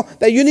trial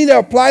that you need to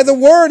apply the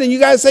word. And you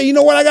got to say, you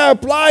know what, I got to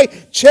apply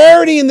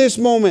charity in this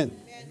moment.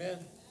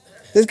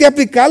 Tienes que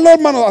aplicarlo,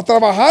 hermano, a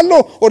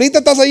trabajarlo. Ahorita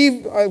estás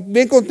ahí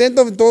bien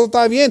contento, todo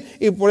está bien,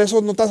 y por eso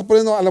no estás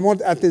poniendo a lo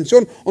mejor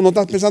atención o no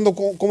estás pensando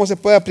cómo se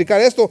puede aplicar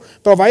esto.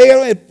 Pero va a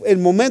llegar el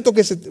momento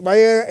que se va a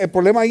llegar el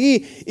problema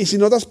allí, y si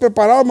no estás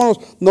preparado, hermanos,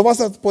 no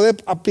vas a poder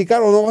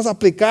aplicar o no vas a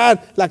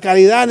aplicar la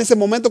caridad en ese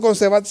momento cuando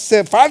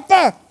se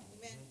falta.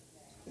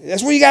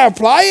 That's where you got to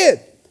apply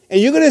it.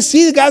 And you're going to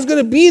see that God's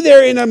going to be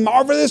there in a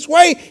marvelous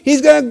way.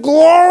 He's going to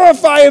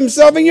glorify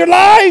himself in your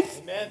life.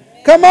 Amen.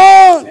 Come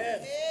on. Amen.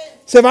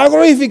 Se va a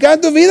glorificar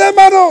en tu vida,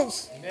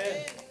 hermanos.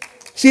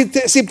 Si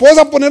puedes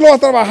ponerlo a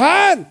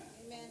trabajar. Amen.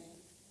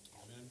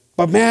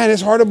 But man,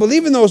 it's hard to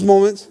believe in those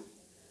moments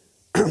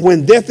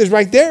when death is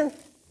right there.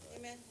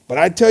 Amen. But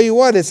I tell you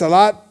what, it's a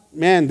lot,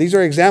 man, these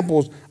are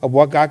examples of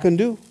what God can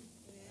do.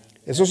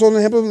 Esos son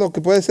ejemplos de lo que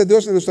puede hacer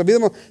Dios en nuestra vida,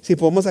 hermanos, si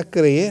podemos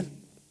creer.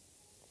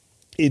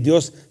 Y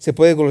Dios se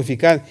puede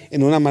glorificar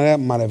en una manera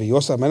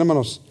maravillosa,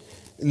 hermanos.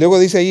 Luego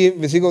dice ahí,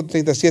 versículo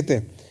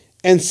 37,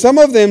 and some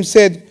of them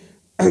said,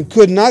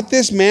 could not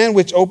this man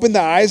which opened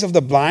the eyes of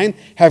the blind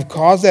have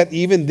caused that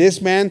even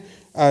this man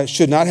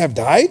should not have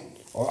died?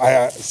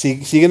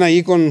 Siguen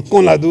ahí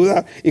con la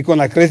duda y con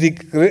la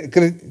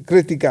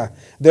crítica.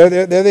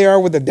 There they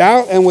are with the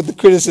doubt and with the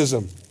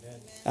criticism.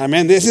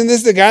 Amen. Isn't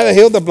this the guy that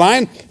healed the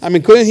blind? I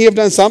mean, couldn't he have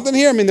done something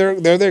here? I mean,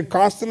 they're there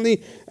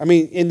constantly. I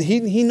mean, and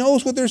he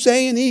knows what they're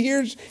saying.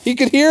 He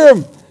could hear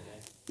them.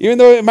 Even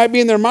though it might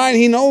be in their mind,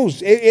 he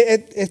knows.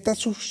 Está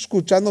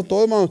escuchando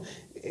todo, hermano.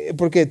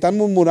 Porque están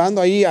murmurando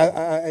ahí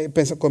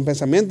con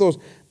pensamientos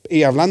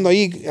y hablando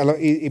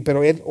ahí,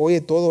 pero él oye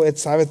todo, él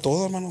sabe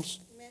todo, hermanos.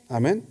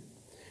 Amen.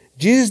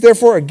 Jesus,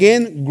 therefore,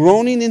 again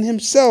groaning in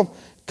himself,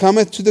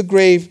 cometh to the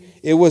grave.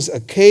 It was a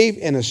cave,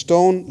 and a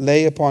stone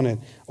lay upon it.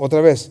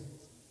 Otra vez,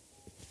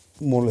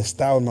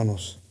 molestado,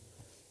 hermanos,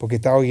 porque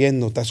está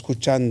oyendo, está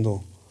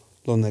escuchando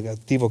lo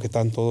negativo que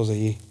están todos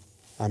allí.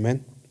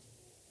 Amen.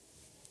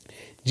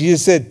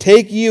 Jesus said,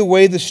 take ye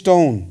away the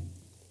stone.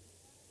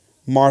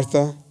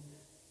 Martha,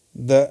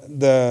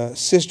 the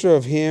sister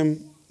of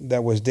him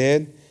that was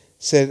dead,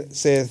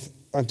 saith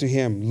unto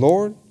him,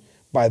 Lord,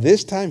 by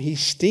this time he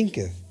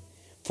stinketh,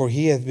 for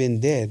he hath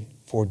been dead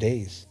 4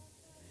 days.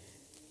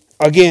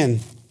 Again,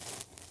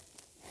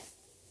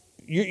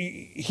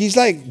 he's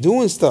like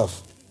doing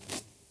stuff.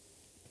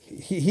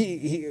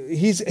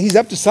 He's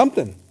up to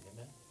something.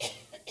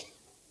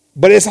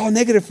 But it's all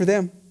negative for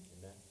them.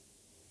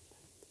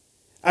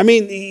 I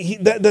mean,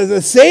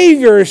 the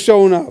Savior is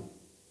showing up.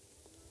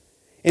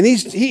 And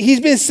he's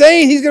been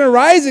saying he's going to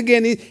rise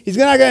again. He's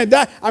not going to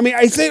die. I mean,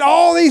 I said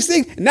all these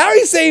things. Now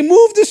he's saying,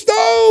 move the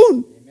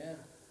stone. Amen.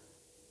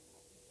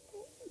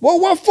 Well,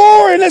 what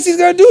for? Unless he's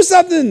going to do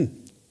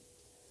something.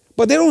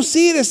 But they don't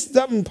see it as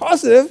something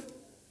positive.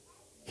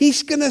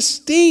 He's going to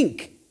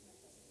stink.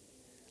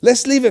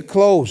 Let's leave it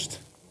closed.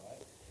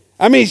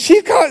 I mean,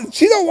 she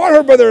don't want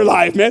her brother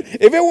alive, man.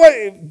 If it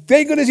was,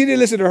 thank goodness he didn't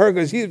listen to her,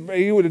 because he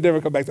would have never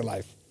come back to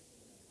life.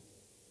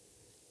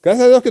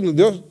 Gracias a Dios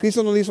que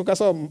Cristo no le hizo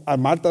caso a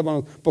Marta,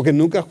 hermano, porque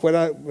nunca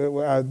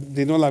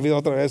vino la vida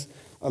otra vez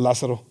a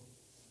Lázaro.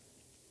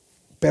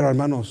 Pero,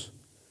 hermanos,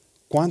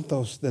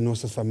 ¿cuántos de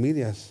nuestras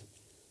familias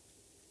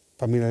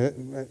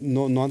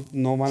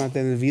no van a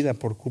tener vida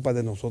por culpa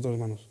de nosotros,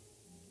 hermanos?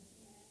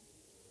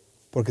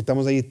 Porque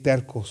estamos ahí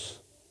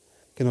tercos,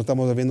 que no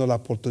estamos viendo la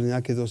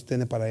oportunidad que Dios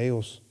tiene para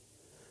ellos,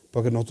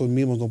 porque nosotros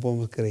mismos no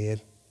podemos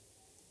creer.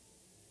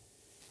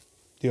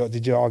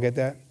 Did you all get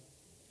that?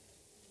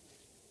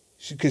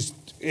 Because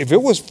if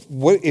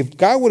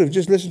God would have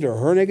just listened to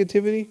her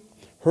negativity,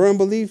 her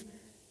unbelief,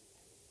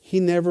 he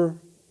never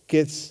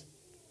gets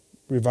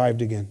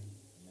revived again.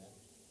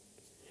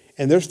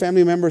 And there's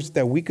family members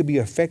that we could be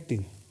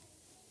affecting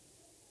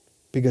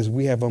because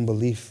we have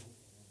unbelief.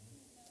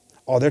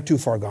 Oh, they're too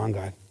far gone,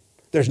 God.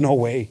 There's no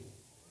way.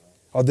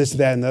 Oh, this,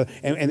 that, and that.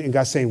 And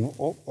God's saying,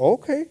 oh,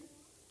 okay.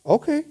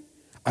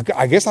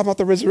 I guess I'm not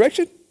the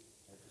resurrection.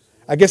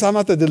 I guess I'm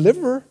not the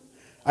deliverer.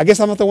 I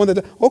guess I'm not the one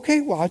that, okay,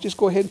 well, I'll just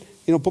go ahead,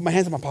 put my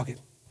hands in my pocket.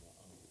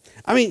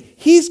 I mean,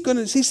 he's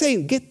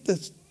saying, get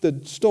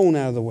the stone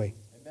out of the way.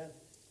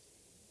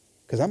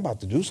 Because I'm about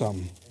to do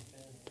something.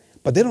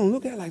 But they don't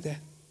look at it like that.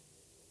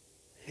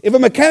 If a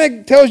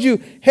mechanic tells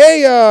you,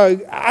 hey,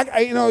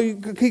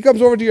 he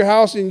comes over to your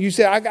house and you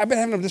say, I've been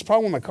having this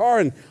problem with my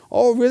car, and,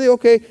 oh, really?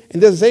 Okay.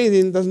 And doesn't say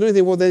anything, doesn't do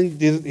anything, well, then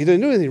he doesn't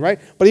do anything, right?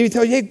 But if he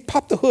tells you, hey,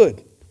 pop the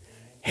hood.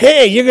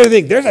 hey, you're going to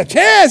think, there's a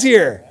chance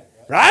here,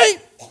 right?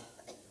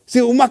 Si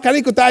un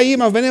mecánico está ahí,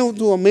 más viene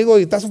tu amigo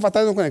y está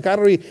fallando con el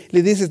carro y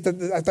le dices,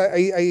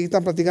 ahí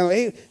están platicando,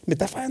 hey, me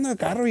está fallando el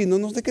carro y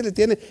no sé qué le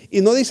tiene. Y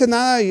no dice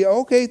nada y,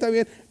 ok, está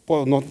bien.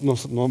 Pues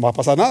no va a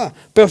pasar nada.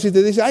 Pero si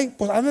te dice, ay,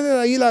 pues háblale de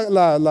ahí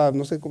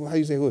no sé cómo, how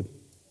you say good.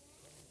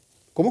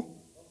 ¿Cómo?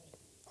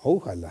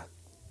 Ojalá.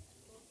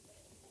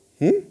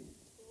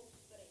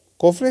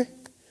 ¿Cofre?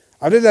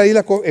 Ábrele ahí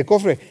el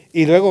cofre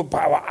y luego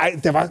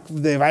te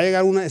va a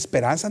llegar una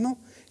esperanza, ¿no?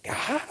 Que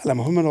a lo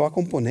mejor me lo va a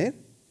componer.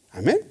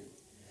 Amén.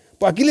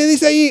 Pues aquí le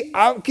dice ahí,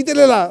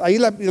 quítele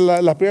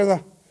la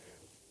piedra.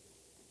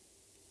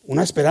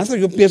 Una esperanza,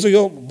 yo pienso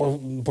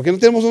 ¿por qué no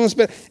tenemos una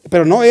esperanza?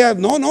 Pero no, ella,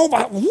 no,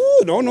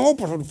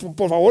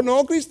 por favor,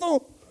 no,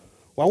 Cristo.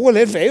 Va a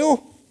oler feo.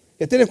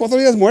 Ya tiene 4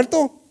 días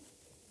muerto.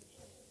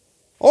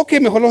 Ok,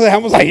 mejor lo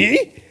dejamos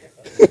ahí.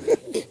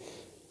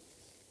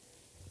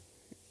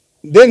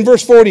 Then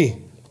verse 40.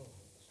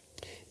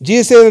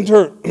 Jesus said unto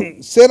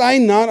her, said I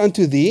not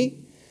unto thee,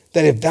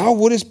 that if thou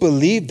wouldest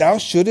believe, thou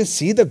shouldest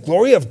see the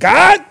glory of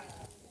God?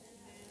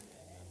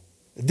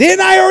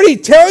 Didn't I already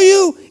tell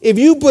you, if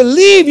you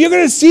believe, you're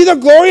going to see the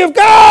glory of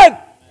God?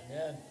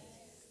 Amen.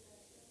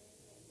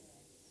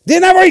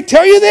 Didn't I already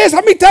tell you this?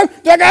 How many times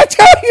do I got to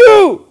tell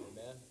you?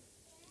 Amen.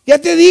 Ya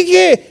te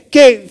dije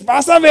que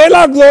vas a ver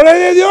la gloria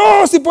de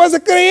Dios si puedes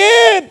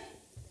creer.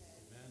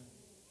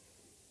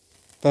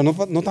 Pero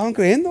no estaban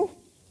creyendo.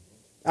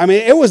 I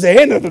mean, it was the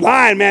end of the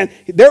line, man.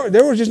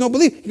 There was just no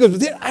belief. He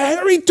goes, I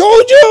already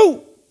told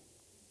you.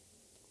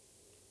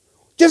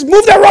 Just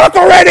move that rock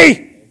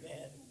already.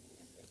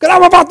 Because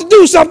I'm about to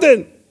do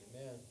something.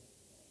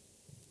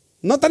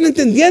 No están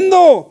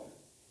entendiendo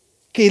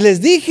que les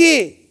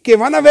dije que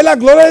van a ver la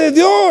gloria de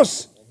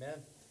Dios.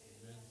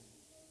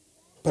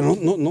 Pero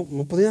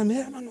no podían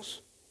ver,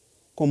 hermanos.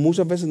 Como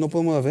muchas veces no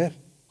podemos ver.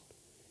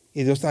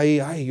 Y Dios está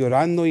ahí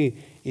llorando y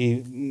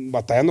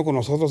batallando con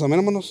nosotros. Amén,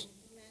 hermanos.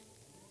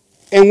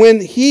 And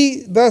when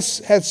he thus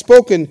had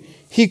spoken,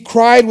 he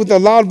cried with a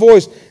loud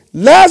voice,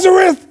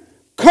 Lazarus,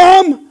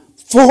 come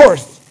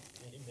forth.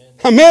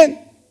 Amen.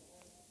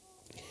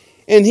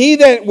 And he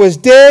that was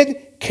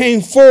dead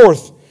came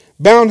forth,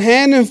 bound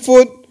hand and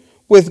foot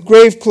with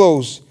grave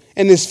clothes,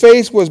 and his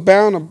face was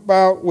bound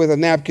about with a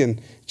napkin.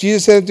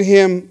 Jesus said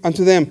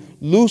unto them,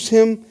 loose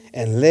him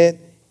and let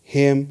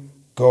him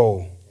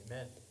go.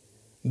 Amen.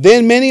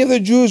 Then many of the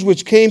Jews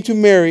which came to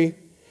Mary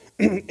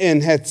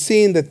and had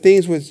seen the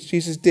things which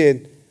Jesus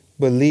did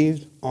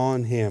believed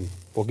on him.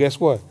 Well, guess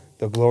what?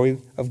 The glory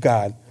of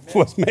God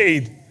was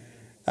made.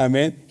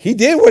 Amen. He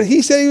did what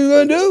he said he was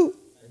going to do.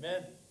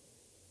 Amen.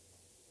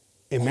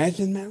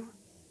 Imagine, man,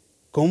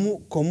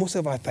 cómo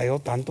se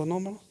batalló tanto, ¿no,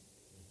 hermano?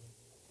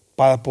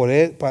 Para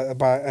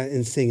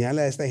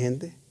enseñarle a esta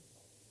gente.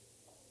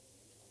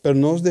 Pero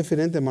no es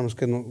diferente, hermanos,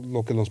 que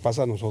lo que nos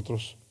pasa a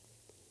nosotros.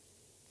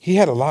 He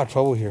had a lot of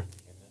trouble here.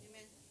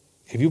 Amen.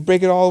 If you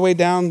break it all the way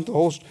down,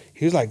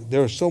 he was like,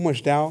 there was so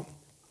much doubt.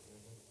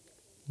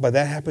 But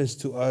that happens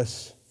to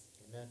us.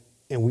 Amen.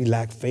 And we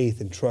lack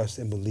faith and trust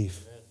and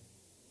belief. Amen.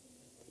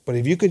 But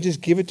if you can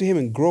just give it to him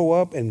and grow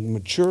up and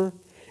mature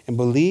and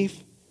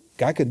believe,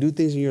 God can do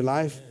things in your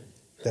life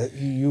that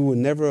you would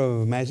never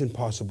have imagined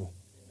possible.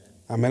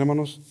 Amen,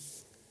 hermanos.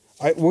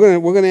 We're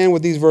going to end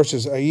with these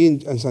verses. Ahí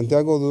en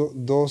Santiago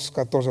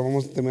 2:14.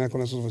 Vamos a terminar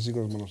con esos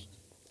versículos, hermanos.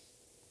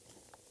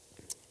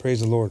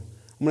 Praise the Lord.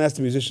 I'm going to ask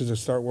the musicians to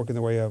start working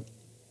their way up.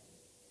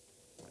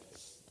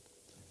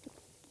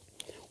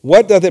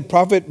 What doth it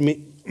profit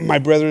me, my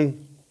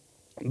brethren,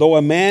 though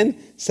a man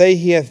say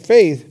he hath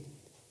faith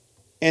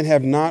and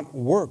have not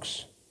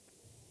works?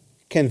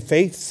 Can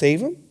faith save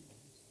him?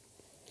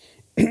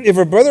 If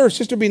a brother or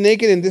sister be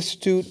naked and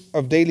destitute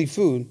of daily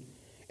food,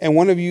 and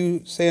one of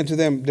you say unto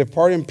them,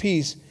 depart in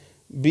peace,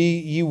 be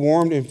ye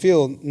warmed and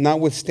filled,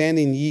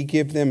 notwithstanding ye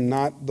give them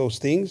not those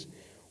things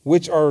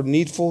which are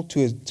needful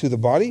to the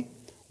body,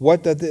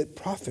 what doth it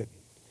profit?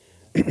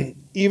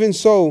 Even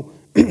so,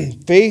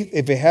 faith,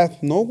 if it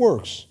hath no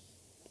works,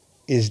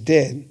 is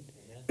dead,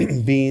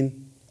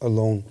 being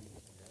alone.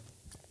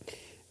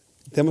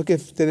 Tenemos que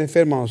tener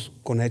fe, hermanos,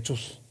 con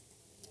hechos.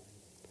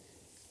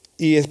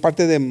 Y es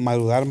parte de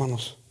madurar,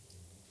 hermanos.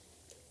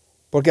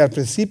 Porque al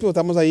principio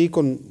estamos ahí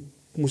con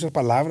muchas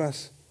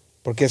palabras,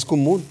 porque es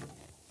común.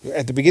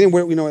 At the beginning,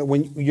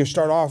 when you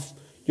start off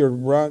your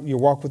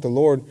walk with the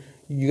Lord,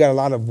 you got a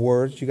lot of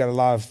words, you got a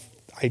lot of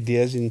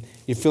ideas, and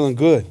you're feeling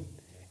good.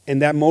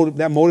 And that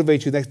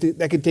motivates you.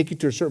 That can take you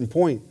to a certain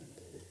point.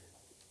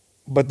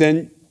 But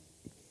then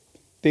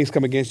things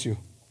come against you.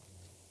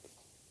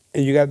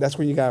 And that's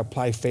when you got to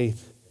apply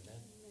faith.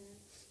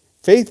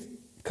 Faith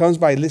comes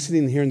by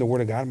listening and hearing the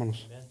word of God,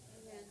 hermanos.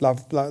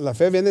 La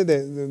fe viene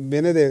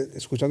de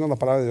escuchando la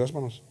palabra de Dios,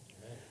 hermanos.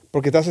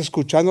 Porque estás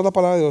escuchando la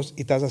palabra de Dios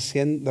y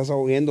estás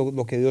oyendo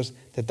lo que Dios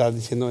te está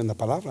diciendo en la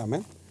palabra.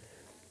 Amén.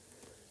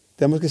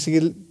 Tenemos que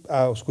seguir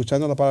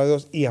escuchando la palabra de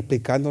Dios y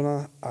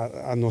aplicándola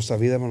a nuestra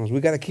vida, hermanos. We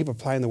got to keep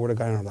applying the word of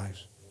God in our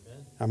lives.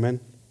 Amen.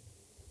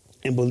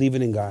 And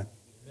believing in God.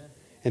 Amen.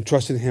 And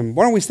trusting Him.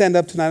 Why don't we stand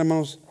up tonight,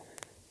 hermanos?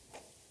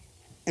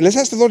 And let's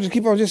ask the Lord to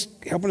keep on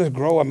just helping us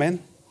grow, amen.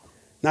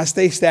 Not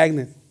stay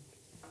stagnant.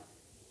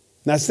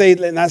 Not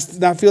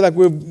feel like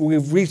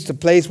we've reached a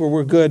place where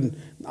we're good.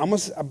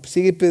 Vamos a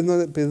seguir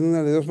pidiendo a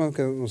Dios, hermanos,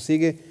 que nos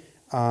sigue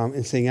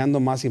enseñando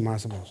más y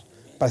más, hermanos.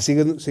 Para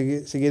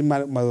seguir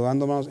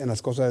madurando, hermanos, en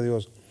las cosas de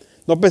Dios.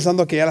 No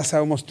pensando que ya las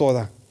sabemos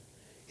todas.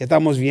 Ya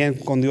estamos bien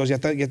con Dios, ya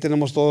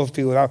tenemos todo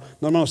figurado.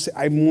 No, hermanos,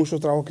 hay mucho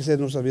trabajo que hacer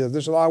en nuestras vidas.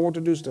 There's a lot of work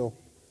to do still.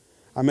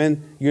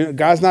 Amen.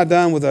 God's not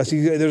done with us.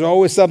 There's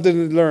always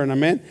something to learn.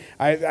 Amen.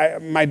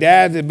 My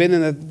dad had been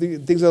in the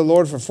things of the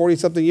Lord for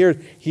 40-something years.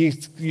 He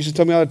used to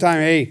tell me all the time,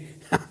 hey,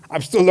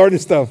 I'm still learning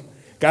stuff.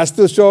 God's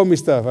still showing me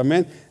stuff.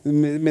 Amen.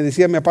 Me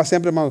decía mi papá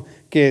siempre, hermano,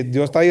 que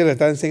Dios está ahí, le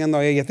está enseñando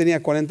a él. Ya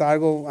tenía 40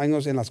 algo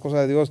años en las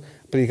cosas de Dios,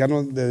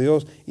 predicando de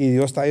Dios, y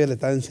Dios está ahí, le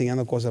está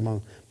enseñando cosas,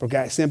 hermano.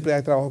 Porque siempre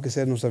hay trabajo que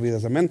hacer en nuestras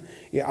vidas. Amén.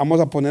 Y vamos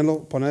a poner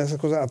esas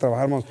cosas a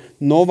trabajar, hermanos.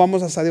 No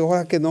vamos a salir,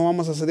 ojalá que no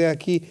vamos a salir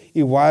aquí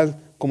igual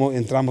como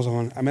entramos,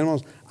 hermano. Amén,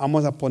 hermanos.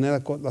 Vamos a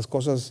poner las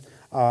cosas,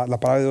 la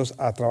palabra de Dios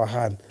a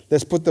trabajar.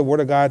 Let's put the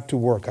word of God to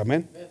work.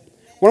 Amen.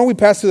 Why don't we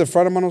pass to the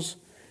front, hermanos?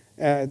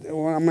 I'm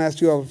going to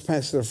ask you all to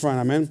pass to the front.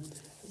 Amen.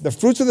 The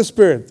fruits of the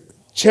Spirit,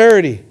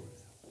 charity.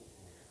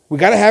 We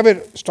got to have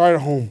it start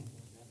at home.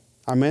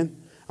 Amen.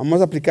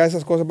 Vamos a aplicar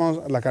esas cosas,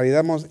 hermanos. La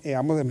caridad, vamos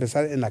a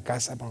empezar en la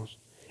casa, hermanos.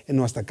 En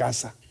nuestra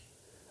casa.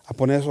 A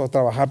poner eso a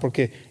trabajar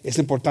porque es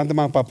importante,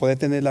 hermano, para poder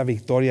tener la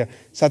victoria.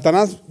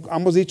 Satanás,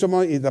 hemos dicho,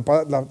 hermano, y la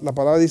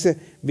palabra dice,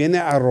 viene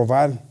a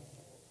robar,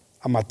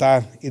 a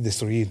matar y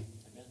destruir.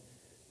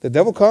 The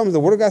devil comes, the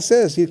word of God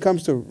says, he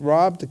comes to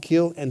rob, to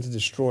kill, and to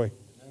destroy.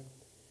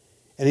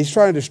 And he's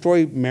trying to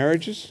destroy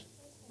marriages,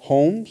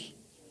 homes.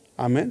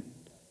 Amen.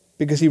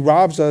 Because he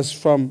robs us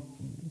from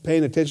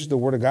paying attention to the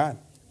word of God.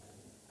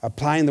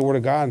 Applying the word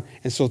of God.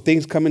 And so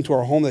things come into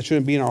our home that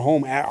shouldn't be in our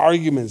home.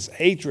 Arguments,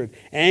 hatred,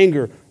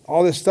 anger,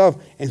 all this stuff.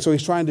 And so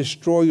he's trying to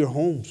destroy your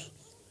homes.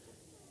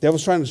 The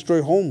devil's trying to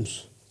destroy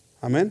homes.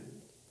 Amen.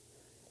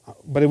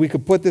 But if we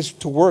could put this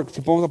to work,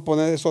 si podemos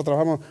poner eso a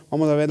trabajar,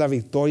 vamos a ver la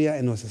victoria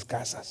en nuestras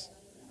casas.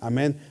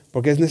 Amén.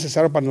 Porque es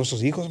necesario para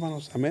nuestros hijos,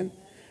 hermanos. Amén.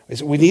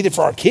 We need it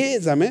for our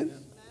kids. Amen.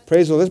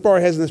 Praise the Lord. Let's bow our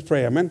heads and let's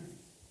pray. Amen.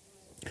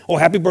 Oh,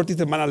 happy birthday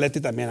to hermana Leti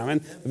también. Amén.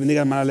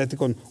 Bendiga a hermana Leti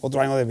con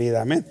otro año de vida.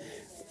 Amén.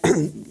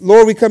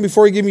 Lord, we come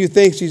before you giving you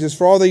thanks, Jesus,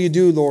 for all that you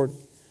do, Lord.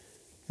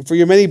 And for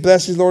your many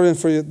blessings, Lord, and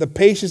for the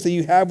patience that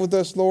you have with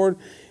us, Lord,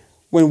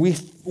 when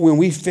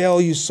we fail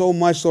you so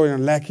much, Lord,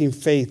 and are lacking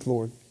faith,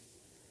 Lord.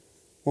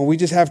 When we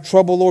just have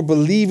trouble, Lord,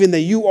 believing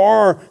that you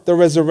are the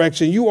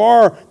resurrection, you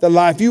are the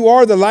life, you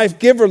are the life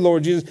giver,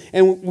 Lord Jesus.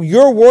 And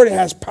your word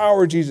has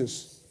power,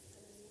 Jesus.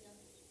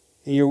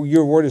 And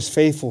your word is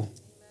faithful.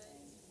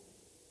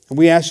 And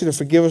we ask you to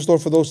forgive us,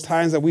 Lord, for those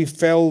times that we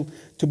failed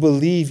to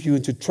believe you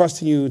and to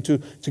trust in you and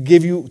to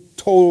give you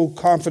total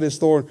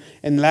confidence, Lord,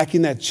 and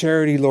lacking that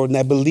charity, Lord, and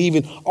that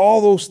believing. All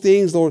those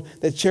things, Lord,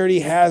 that charity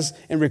has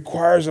and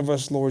requires of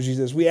us, Lord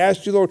Jesus. We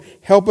ask you, Lord,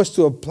 help us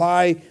to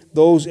apply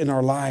those in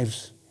our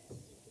lives.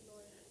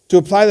 To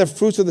apply the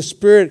fruits of the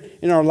Spirit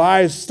in our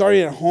lives,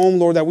 starting at home,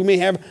 Lord, that we may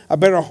have a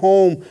better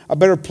home, a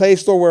better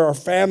place, Lord, where our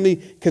family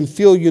can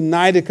feel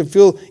united, can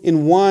feel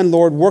in one,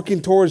 Lord,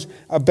 working towards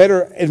a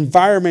better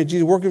environment,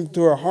 Jesus, working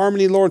to a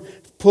harmony, Lord,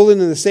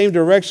 pulling in the same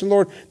direction,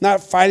 Lord,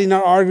 not fighting,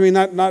 not arguing,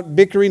 not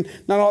bickering,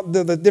 not all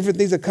the different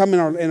things that come in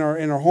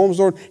our homes,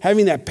 Lord,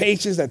 having that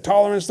patience, that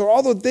tolerance, Lord,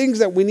 all the things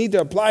that we need to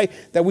apply,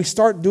 that we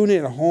start doing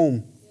it at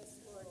home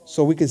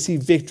so we can see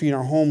victory in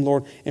our home,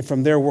 Lord, and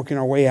from there working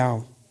our way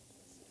out.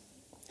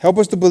 Help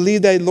us to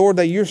believe that, Lord,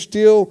 that you're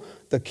still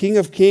the King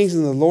of Kings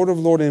and the Lord of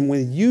Lords. And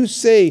when you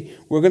say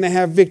we're going to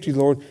have victory,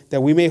 Lord,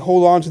 that we may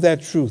hold on to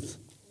that truth.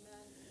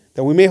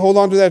 That we may hold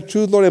on to that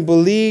truth, Lord, and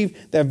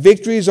believe that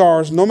victory is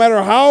ours, no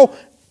matter how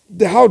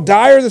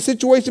dire the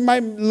situation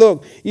might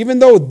look. Even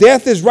though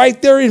death is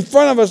right there in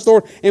front of us,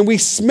 Lord, and we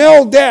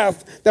smell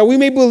death, that we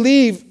may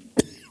believe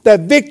that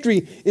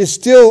victory is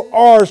still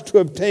ours to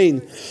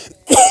obtain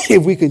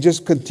if we can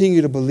just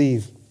continue to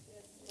believe.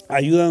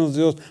 Ayúdanos,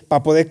 Dios,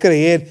 para poder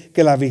creer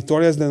que la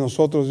victoria es de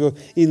nosotros, Dios.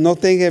 Y no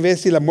tenga que ver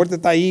si la muerte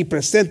está ahí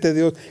presente,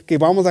 Dios. Que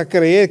vamos a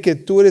creer que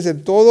tú eres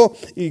el todo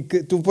y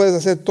que tú puedes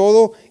hacer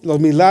todo, los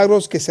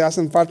milagros que se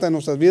hacen falta en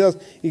nuestras vidas.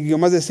 Y yo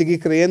más de seguir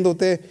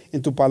creyéndote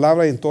en tu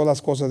palabra y en todas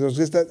las cosas, Dios.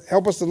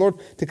 Help us, Lord,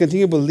 to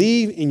continue to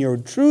believe in your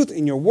truth,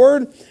 in your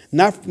word.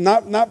 Not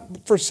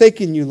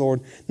forsaking you, Lord.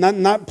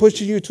 Not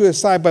pushing you to the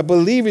side, but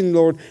believing,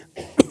 Lord,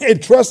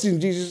 and trusting,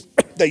 Jesus,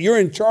 that you're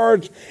in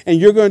charge and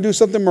you're going to do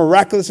something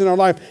miraculous in our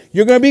life.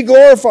 You're going to be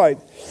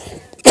glorified.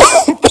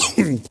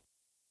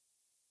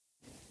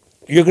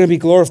 You're going to be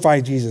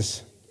glorified,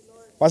 Jesus.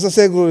 Vas a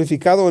ser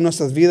glorificado en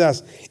nuestras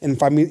vidas,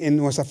 en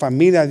nuestra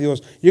familia,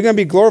 Dios. You're going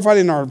to be glorified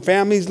in our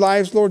families'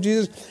 lives, Lord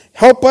Jesus.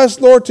 Help us,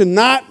 Lord, to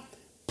not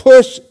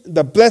push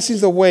the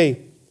blessings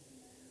away,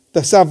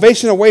 the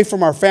salvation away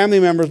from our family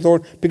members,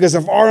 Lord, because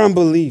of our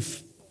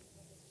unbelief.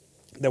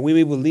 That we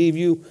may believe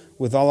you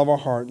with all of our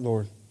heart,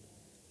 Lord.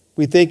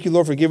 We thank you,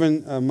 Lord, for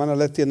giving Mana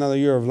Leti another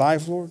year of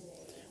life, Lord.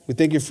 We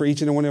thank you for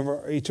each and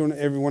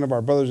every one of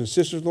our brothers and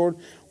sisters, Lord.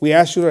 We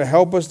ask you to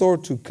help us,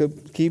 Lord, to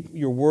keep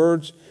your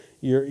words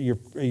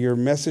your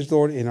message,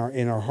 Lord, in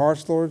our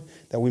hearts, Lord,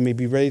 that we may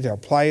be ready to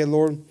apply it,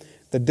 Lord.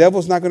 The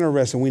devil's not going to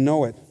rest, and we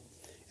know it.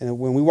 And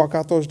when we walk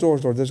out those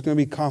doors, Lord, there's going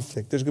to be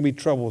conflict. There's going to be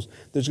troubles.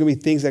 There's going to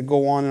be things that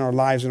go on in our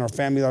lives, in our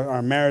family,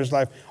 our marriage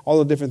life, all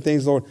the different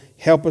things, Lord.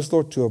 Help us,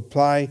 Lord, to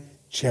apply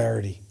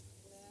charity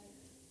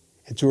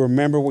and to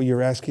remember what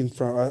you're asking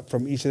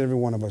from each and every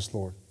one of us,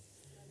 Lord.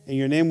 In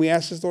your name we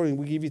ask this, Lord, and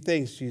we give you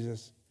thanks,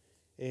 Jesus.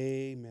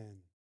 Amen.